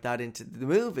also write that into the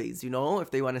movies, you know,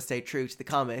 if they want to stay true to the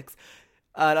comics.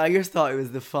 And I just thought it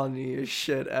was the funniest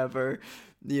shit ever,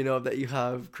 you know, that you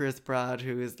have Chris Pratt,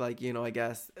 who is like, you know, I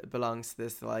guess belongs to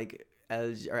this like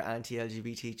or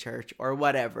anti-LGBT church or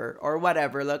whatever.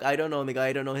 Look, I don't know the guy,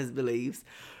 I don't know his beliefs,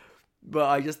 but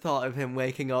I just thought of him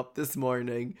waking up this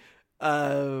morning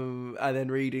and then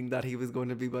reading that he was going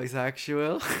to be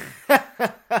bisexual.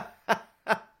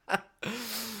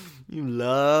 You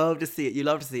love to see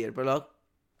it. But look,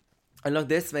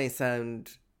 this may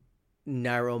sound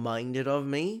narrow-minded of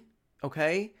me,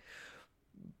 okay?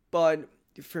 But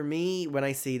for me, when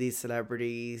I see these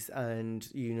celebrities and,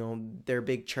 you know, they're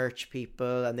big church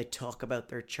people and they talk about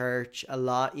their church a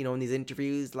lot, you know, in these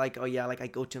interviews, like, oh yeah, like I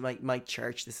go to my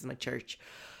church, this is my church.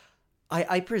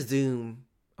 I presume,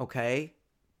 okay,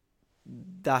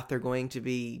 that they're going to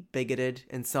be bigoted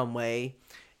in some way.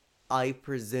 I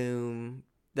presume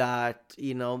that,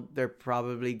 you know, they're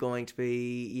probably going to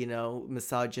be, you know,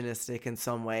 misogynistic in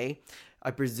some way.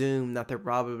 I presume that they're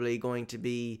probably going to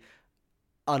be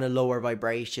on a lower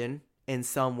vibration in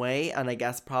some way, and I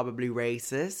guess probably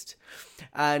racist.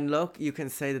 And look, you can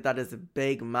say that is a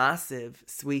big, massive,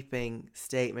 sweeping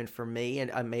statement for me,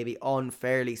 and maybe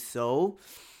unfairly so.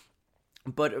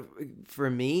 But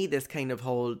for me, this kind of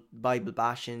whole Bible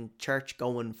bashing, church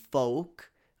going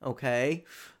folk, okay,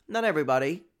 not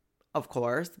everybody, of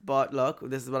course, but look,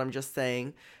 this is what I'm just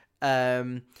saying.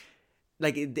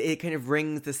 Like it kind of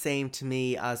rings the same to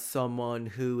me as someone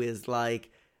who is like,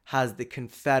 has the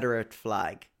Confederate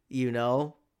flag, you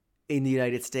know, in the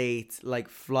United States, like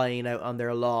flying out on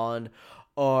their lawn,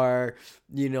 or,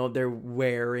 you know, they're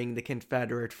wearing the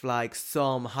Confederate flag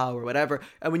somehow or whatever.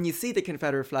 And when you see the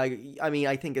Confederate flag, I mean,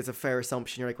 I think it's a fair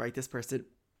assumption. You're like, right, this person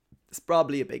is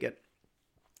probably a bigot.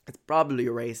 It's probably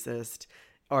a racist,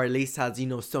 or at least has, you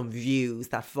know, some views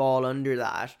that fall under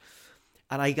that.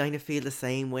 And I kind of feel the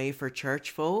same way for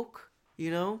church folk,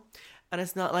 you know? And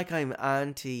it's not like I'm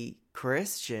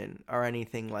anti-Christian or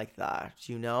anything like that,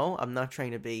 you know? I'm not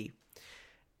trying to be,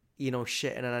 you know,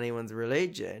 shitting on anyone's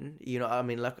religion. You know, I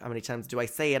mean, look, how many times do I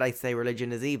say it? I say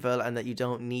religion is evil and that you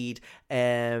don't need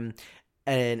an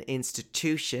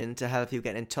institution to help you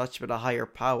get in touch with a higher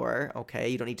power, okay?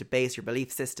 You don't need to base your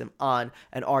belief system on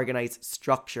an organized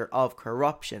structure of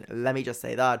corruption. Let me just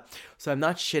say that. So I'm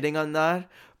not shitting on that,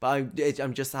 but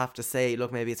I'm just have to say,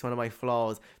 look, maybe it's one of my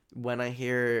flaws. When I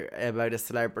hear about a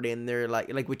celebrity and they're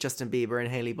like with Justin Bieber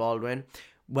and Hailey Baldwin,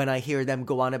 when I hear them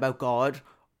go on about God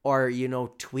or, you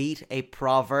know, tweet a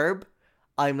proverb,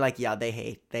 I'm like, yeah,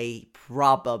 they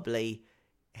probably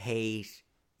hate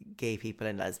gay people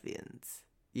and lesbians.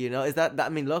 You know, is that I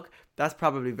mean, look, that's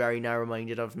probably very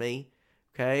narrow-minded of me,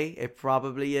 okay? It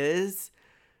probably is.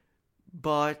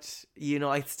 But, you know,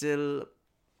 I still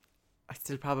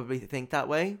probably think that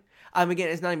way. Again,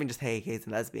 it's not even just gays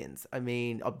and lesbians. I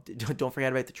mean, don't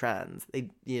forget about the trans. They,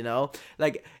 you know,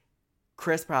 like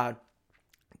Chris Pratt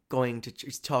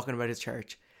talking about his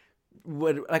church.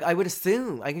 I would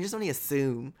assume, I can just only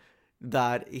assume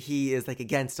that he is like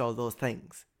against all those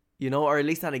things, you know, or at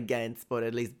least not against, but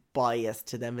at least biased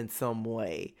to them in some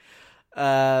way.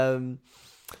 But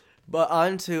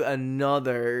on to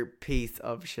another piece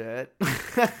of shit.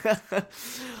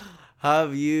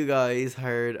 Have you guys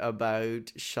heard about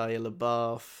Shia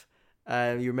LaBeouf?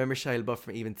 You remember Shia LaBeouf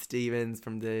from Even Stevens,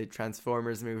 from the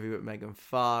Transformers movie with Megan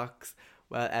Fox?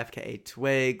 Well, FKA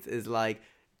Twigs is like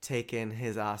taking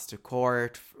his ass to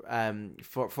court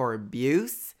for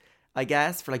abuse, I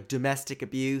guess, for like domestic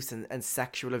abuse and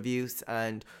sexual abuse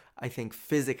and I think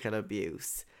physical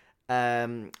abuse.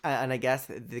 And I guess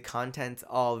the contents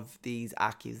of these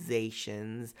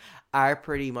accusations are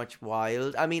pretty much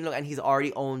wild. I mean, look, and he's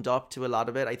already owned up to a lot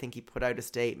of it. I think he put out a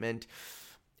statement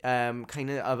kind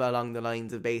of along the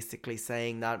lines of basically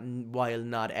saying that while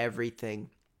not everything,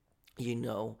 you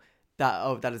know,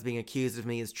 that is being accused of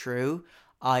me is true,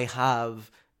 I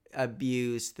have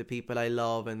abused the people I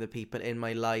love and the people in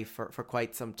my life for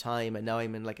quite some time, and now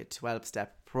I'm in like a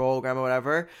 12-step program or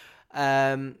whatever.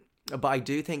 But I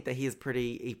do think that he's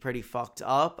pretty fucked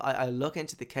up. I look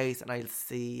into the case and I'll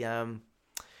see.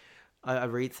 I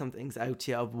read some things out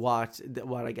to you of what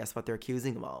I guess what they're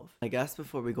accusing him of. I guess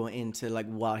before we go into like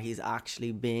what he's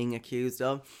actually being accused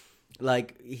of,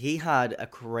 like he had a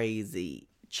crazy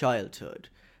childhood,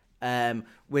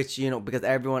 which, you know, because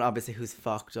everyone obviously who's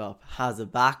fucked up has a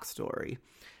backstory.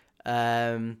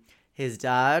 his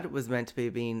dad was meant to be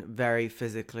being very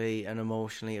physically and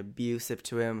emotionally abusive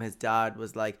to him. His dad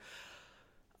was like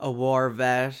a war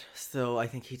vet, so I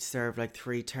think he'd served like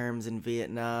 3 terms in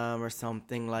Vietnam or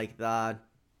something like that.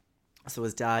 So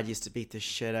his dad used to beat the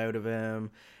shit out of him.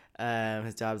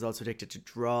 His dad was also addicted to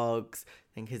drugs. I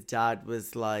think his dad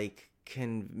was like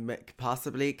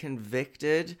possibly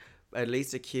convicted, at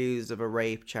least accused of a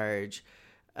rape charge.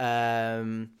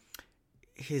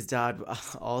 His dad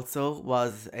also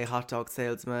was a hot dog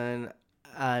salesman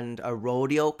and a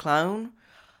rodeo clown.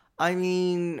 I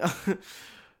mean,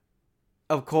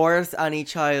 of course, any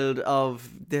child of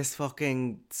this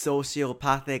fucking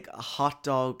sociopathic hot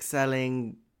dog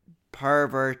selling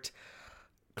pervert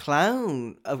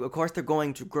clown, of course they're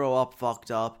going to grow up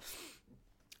fucked up.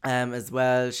 As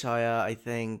well, Shia, I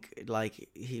think, like,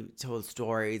 he told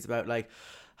stories about like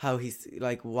how he's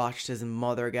like watched his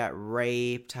mother get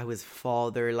raped, how his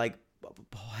father like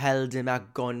held him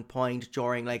at gunpoint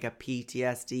during like a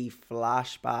PTSD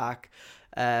flashback,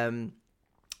 and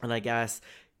I guess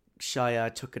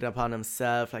Shia took it upon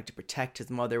himself like to protect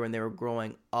his mother when they were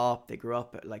growing up. They grew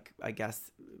up like, I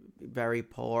guess, very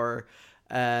poor.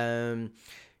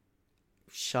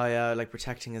 Shia, like,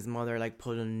 protecting his mother, like,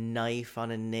 pulled a knife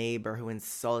on a neighbour who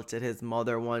insulted his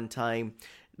mother one time.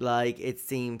 Like, it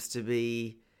seems to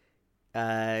be,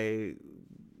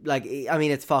 like, I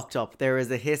mean, it's fucked up. There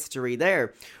is a history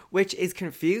there, which is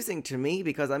confusing to me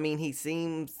because, I mean, he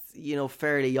seems, you know,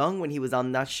 fairly young when he was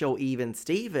on that show, Even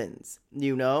Stevens,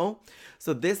 you know?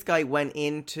 So this guy went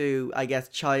into, I guess,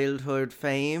 childhood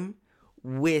fame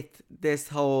with this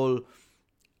whole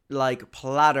like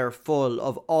platter full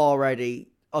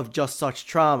of just such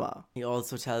trauma. He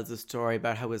also tells a story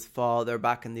about how his father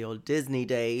back in the old Disney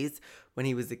days when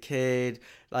he was a kid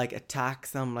like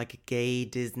attacks him like a gay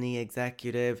Disney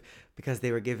executive because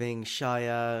they were giving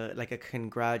Shia like a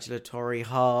congratulatory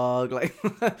hug. Like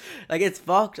like it's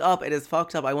fucked up. It is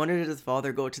fucked up. I wonder, did his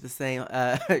father go to the same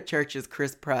church as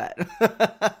Chris Pratt?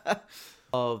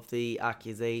 Of the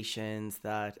accusations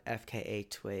that FKA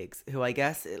Twigs, who I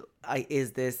guess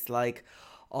is this like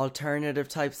alternative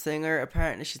type singer,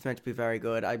 apparently she's meant to be very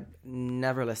good. I've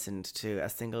never listened to a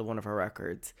single one of her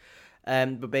records,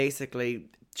 but basically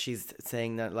she's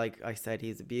saying that, like I said,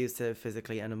 he's abusive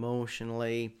physically and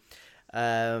emotionally.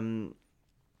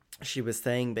 She was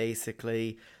saying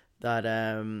basically that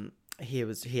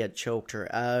he had choked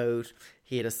her out.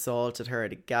 He had assaulted her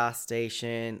at a gas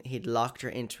station. He'd locked her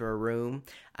into a room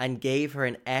and gave her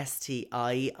an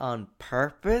STI on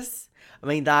purpose. I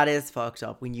mean, that is fucked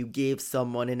up. When you give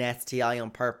someone an STI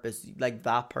on purpose, like,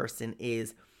 that person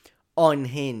is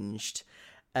unhinged.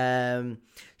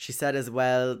 She said as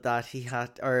well that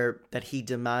he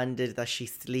demanded that she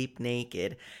sleep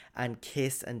naked and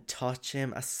kiss and touch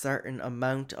him a certain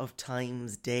amount of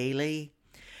times daily.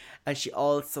 And she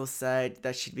also said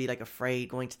that she'd be like afraid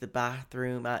going to the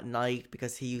bathroom at night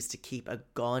because he used to keep a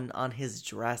gun on his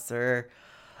dresser.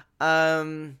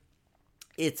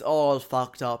 It's all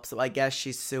fucked up. So I guess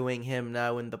she's suing him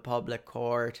now in the public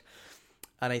court.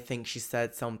 And I think she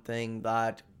said something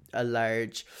that a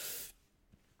large,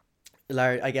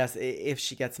 I guess if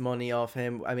she gets money off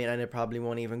him, I mean, and it probably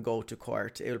won't even go to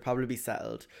court. It will probably be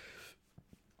settled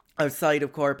outside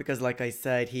of court because, like I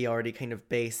said, he already kind of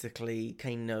basically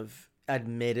kind of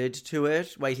admitted to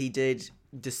it. While he did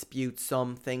dispute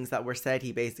some things that were said,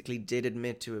 he basically did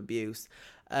admit to abuse.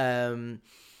 And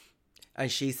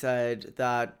she said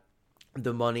that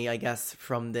the money, I guess,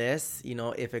 from this, you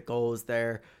know, if it goes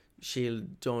there, she'll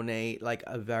donate like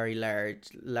a very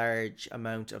large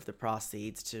amount of the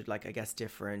proceeds to, like, I guess,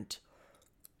 different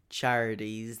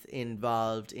charities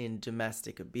involved in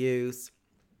domestic abuse.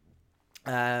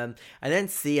 And then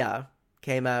Sia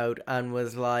came out and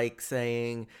was like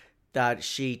saying that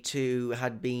she too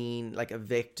had been like a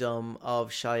victim of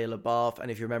Shia LaBeouf.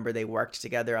 And if you remember, they worked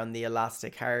together on the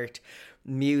Elastic Heart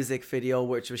music video,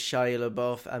 which was Shia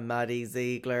LaBeouf and Maddie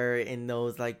Ziegler in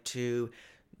those like 2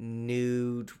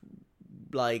 nude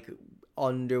like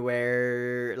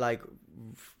underwear, like,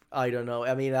 I don't know.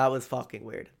 I mean, that was fucking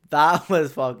weird. That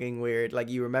was fucking weird. Like,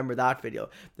 you remember that video.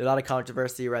 There's a lot of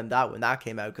controversy around that when that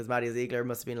came out because Maddie Ziegler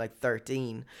must have been like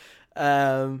 13.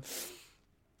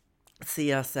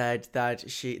 Sia said that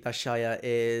Shia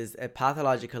is a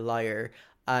pathological liar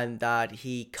and that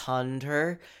he conned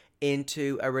her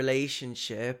into a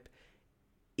relationship.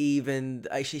 Even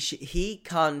he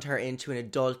conned her into an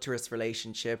adulterous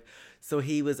relationship. So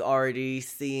he was already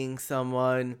seeing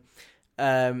someone.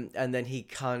 And then he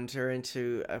conned her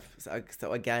into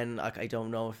so again, like, I don't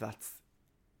know if that's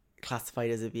classified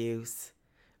as abuse,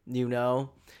 you know.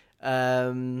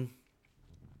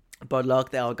 But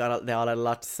look, they all had a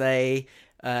lot to say.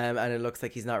 And it looks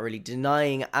like he's not really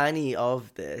denying any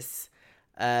of this.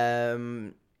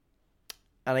 And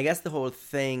I guess the whole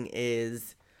thing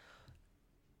is,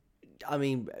 I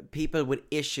mean, people with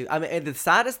issues. I mean, the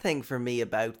saddest thing for me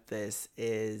about this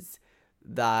is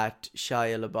that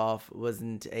Shia LaBeouf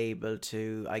wasn't able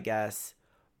to, I guess,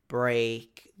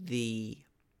 break the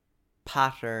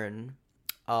pattern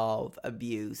of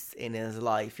abuse in his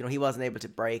life. You know, he wasn't able to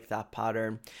break that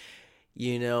pattern.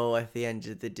 You know, at the end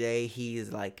of the day,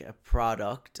 he's like a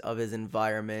product of his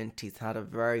environment. He's had a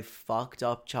very fucked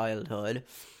up childhood.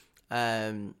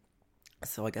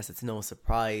 So I guess it's no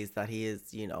surprise that he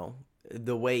is, you know,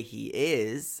 the way he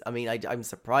is. I mean, I'm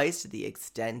surprised to the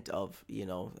extent of, you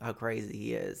know, how crazy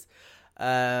he is.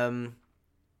 I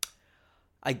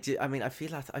feel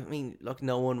that, look,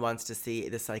 no one wants to see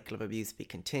the cycle of abuse be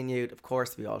continued. Of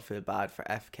course, we all feel bad for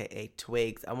FKA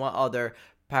Twigs and what other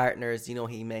partners, you know,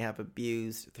 he may have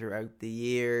abused throughout the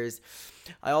years.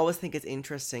 I always think it's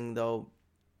interesting, though,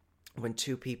 when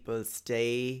two people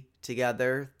stay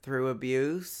together through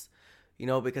abuse, you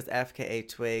know, because FKA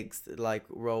Twigs, like,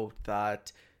 wrote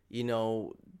that, you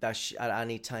know, that at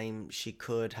any time she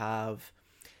could have,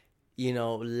 you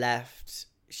know, left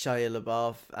Shia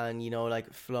LaBeouf and, you know,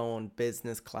 like, flown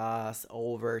business class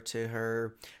over to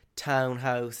her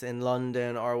townhouse in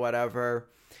London or whatever.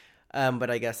 But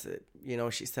I guess, you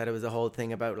know, she said it was a whole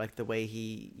thing about, like, the way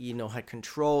he, you know, had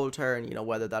controlled her and, you know,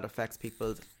 whether that affects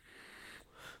people's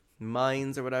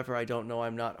minds or whatever. I don't know.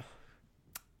 I'm not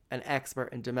an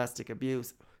expert in domestic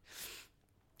abuse.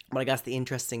 But I guess the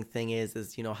interesting thing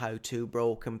is, you know, how two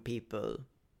broken people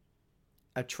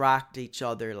attract each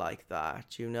other like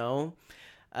that, you know?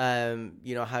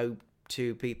 You know, how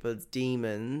two people's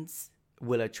demons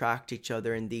will attract each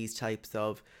other in these types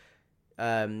of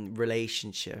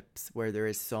relationships where there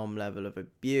is some level of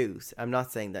abuse. I'm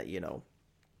not saying that, you know,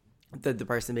 that the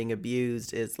person being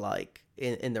abused is like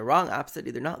in the wrong.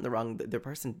 Absolutely, they're not in the wrong.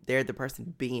 They're the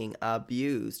person being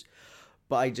abused.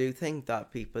 But I do think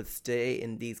that people stay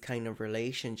in these kind of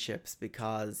relationships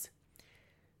because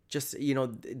just, you know,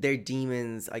 their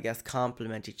demons, I guess,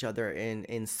 complement each other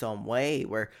in some way,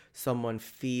 where someone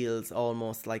feels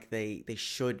almost like they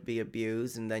should be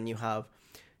abused, and then you have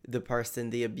the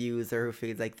person, the abuser, who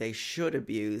feels like they should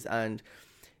abuse. And,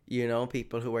 you know,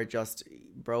 people who are just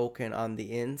broken on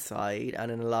the inside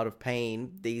and in a lot of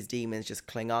pain, these demons just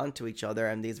cling on to each other,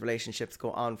 and these relationships go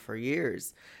on for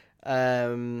years.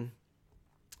 And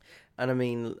I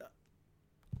mean,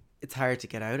 it's hard to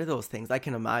get out of those things, I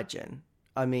can imagine.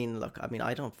 I mean, look,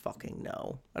 I don't fucking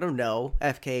know. I don't know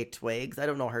FKA Twigs. I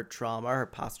don't know her trauma, her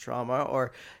past trauma,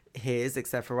 or his,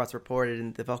 except for what's reported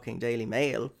in the fucking Daily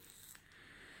Mail.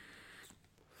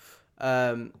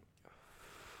 But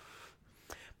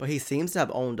he seems to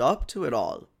have owned up to it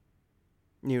all.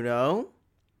 You know?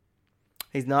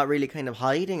 He's not really kind of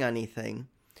hiding anything.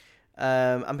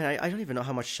 I don't even know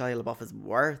how much Shia LaBeouf is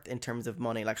worth in terms of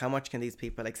money. Like, how much can these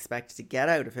people expect to get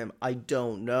out of him? I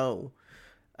don't know.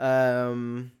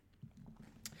 But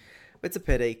it's a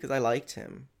pity, because I liked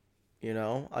him. You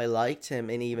know? I liked him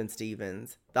in Even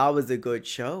Stevens. That was a good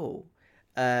show.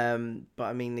 But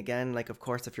I mean, again, like, of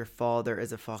course, if your father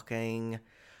is a fucking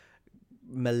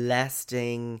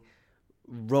molesting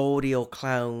rodeo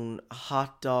clown,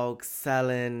 hot dog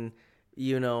selling,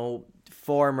 you know,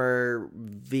 former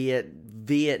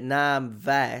Vietnam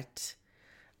vet,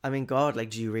 I mean, God, like,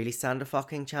 do you really stand a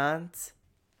fucking chance?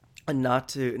 And not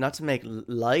to make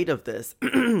light of this,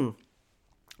 but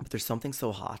there's something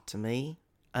so hot to me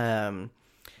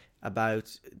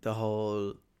about the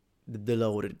whole the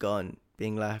loaded gun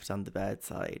being left on the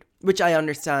bedside, which I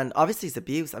understand obviously is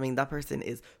abuse. I mean, that person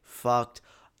is fucked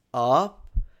up,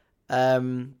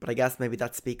 but I guess maybe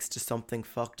that speaks to something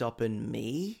fucked up in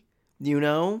me, you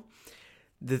know?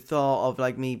 The thought of,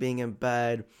 like, me being in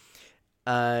bed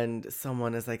and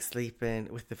someone is, like, sleeping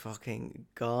with the fucking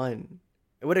gun.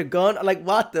 With a gun? Like,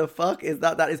 what the fuck is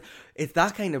that? It's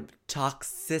that kind of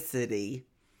toxicity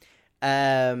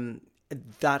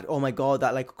that, oh my God,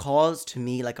 that, like, calls to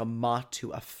me like a moth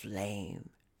to a flame,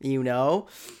 you know?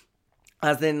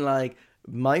 As in, like,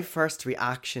 my first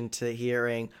reaction to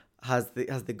hearing has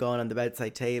the gun on the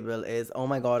bedside table is, oh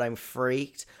my God, I'm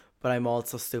freaked, but I'm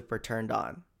also super turned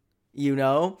on, you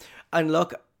know? And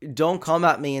look, don't come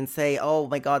at me and say, oh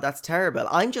my God, that's terrible.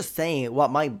 I'm just saying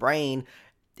what my brain,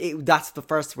 that's the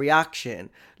first reaction.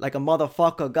 Like, a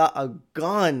motherfucker got a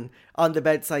gun on the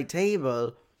bedside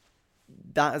table.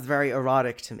 That is very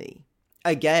erotic to me.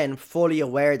 Again, fully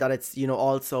aware that it's, you know,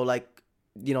 also, like,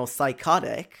 you know,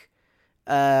 psychotic.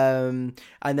 And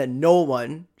that no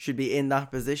one should be in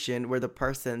that position where the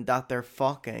person that they're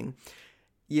fucking,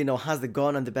 has the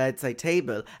gun on the bedside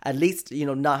table, at least,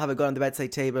 not have a gun on the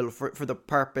bedside table for the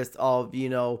purpose of,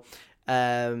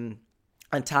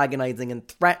 antagonizing and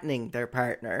threatening their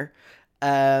partner.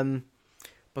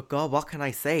 But God, what can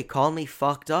I say? Call me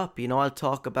fucked up. I'll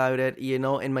talk about it,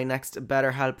 in my next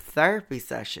BetterHelp therapy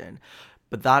session.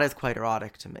 But that is quite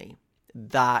erotic to me.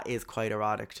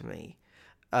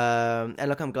 And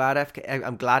look, I'm glad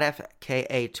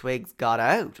FKA Twigs got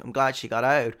out. I'm glad she got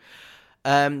out.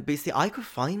 But you see, I could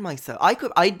find myself. I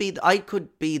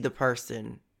could be the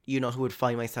person, who would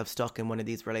find myself stuck in one of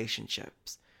these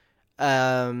relationships.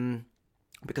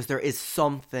 Because there is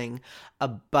something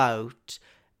about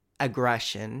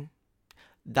aggression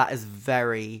that is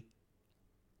very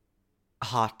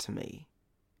hot to me.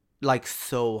 Like,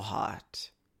 so hot.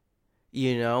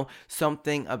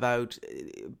 Something about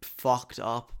fucked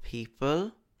up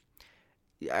people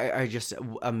are just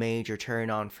a major turn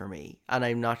on for me. And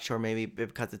I'm not sure, maybe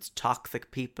because it's toxic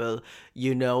people,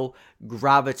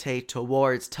 gravitate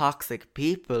towards toxic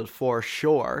people for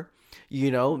sure.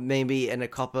 Maybe in a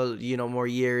couple, more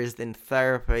years in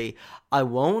therapy, I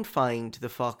won't find the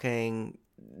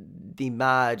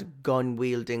mad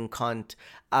gun-wielding cunt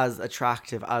as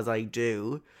attractive as I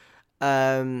do.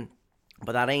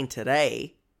 But that ain't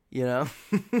today,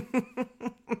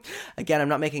 Again, I'm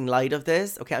not making light of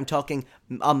this. Okay, I'm talking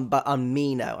on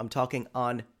me now. I'm talking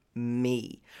on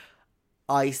me.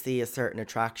 I see a certain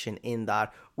attraction in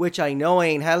that, which I know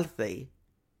ain't healthy,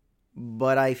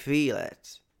 but I feel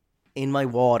it in my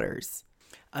waters.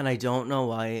 And I don't know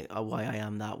why I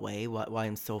am that way, why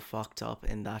I'm so fucked up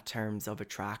in that terms of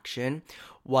attraction,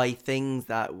 why things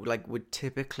that would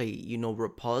typically,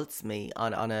 repulse me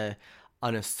on a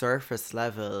surface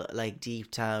level, like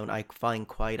deep down, I find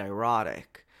quite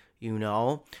erotic,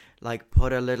 like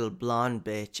put a little blonde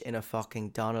bitch in a fucking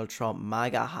Donald Trump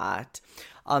MAGA hat.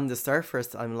 On the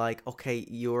surface, I'm like, okay,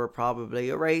 you're probably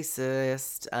a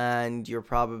racist and you're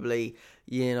probably,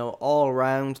 all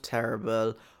round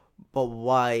terrible, but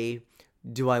why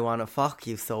do I want to fuck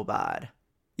you so bad?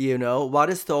 What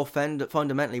is so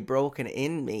fundamentally broken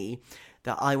in me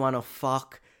that I want to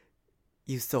fuck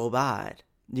you so bad?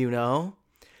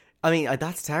 I mean,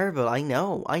 that's terrible. I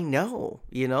know,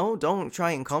 don't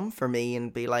try and come for me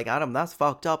and be like, Adam, that's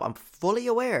fucked up. I'm fully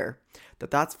aware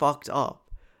that that's fucked up.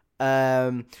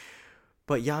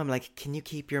 But yeah, I'm like, can you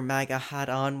keep your MAGA hat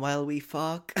on while we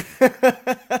fuck?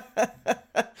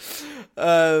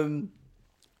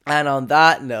 And on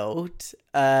that note,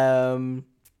 we're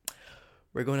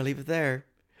going to leave it there.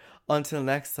 Until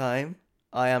next time.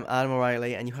 I am Adam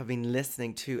O'Reilly, and you have been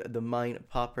listening to the Mind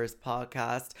Poppers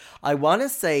podcast. I want to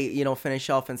say, finish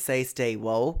off and say stay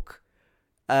woke.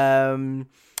 But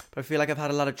I feel like I've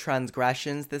had a lot of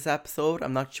transgressions this episode.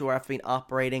 I'm not sure I've been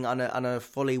operating on a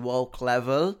fully woke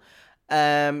level.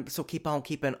 So keep on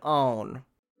keeping on.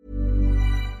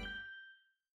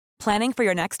 Planning for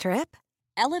your next trip?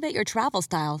 Elevate your travel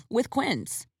style with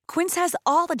Quince. Quince has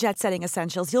all the jet-setting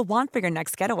essentials you'll want for your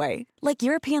next getaway, like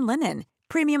European linen,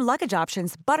 premium luggage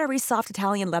options, buttery soft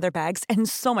Italian leather bags, and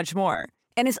so much more.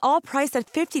 And is all priced at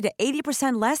 50 to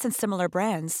 80% less than similar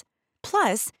brands.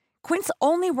 Plus, Quince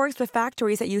only works with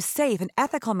factories that use safe and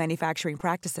ethical manufacturing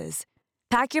practices.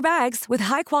 Pack your bags with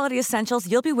high-quality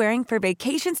essentials you'll be wearing for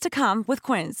vacations to come with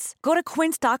Quince. Go to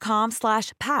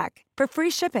quince.com/pack for free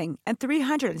shipping and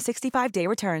 365-day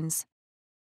returns.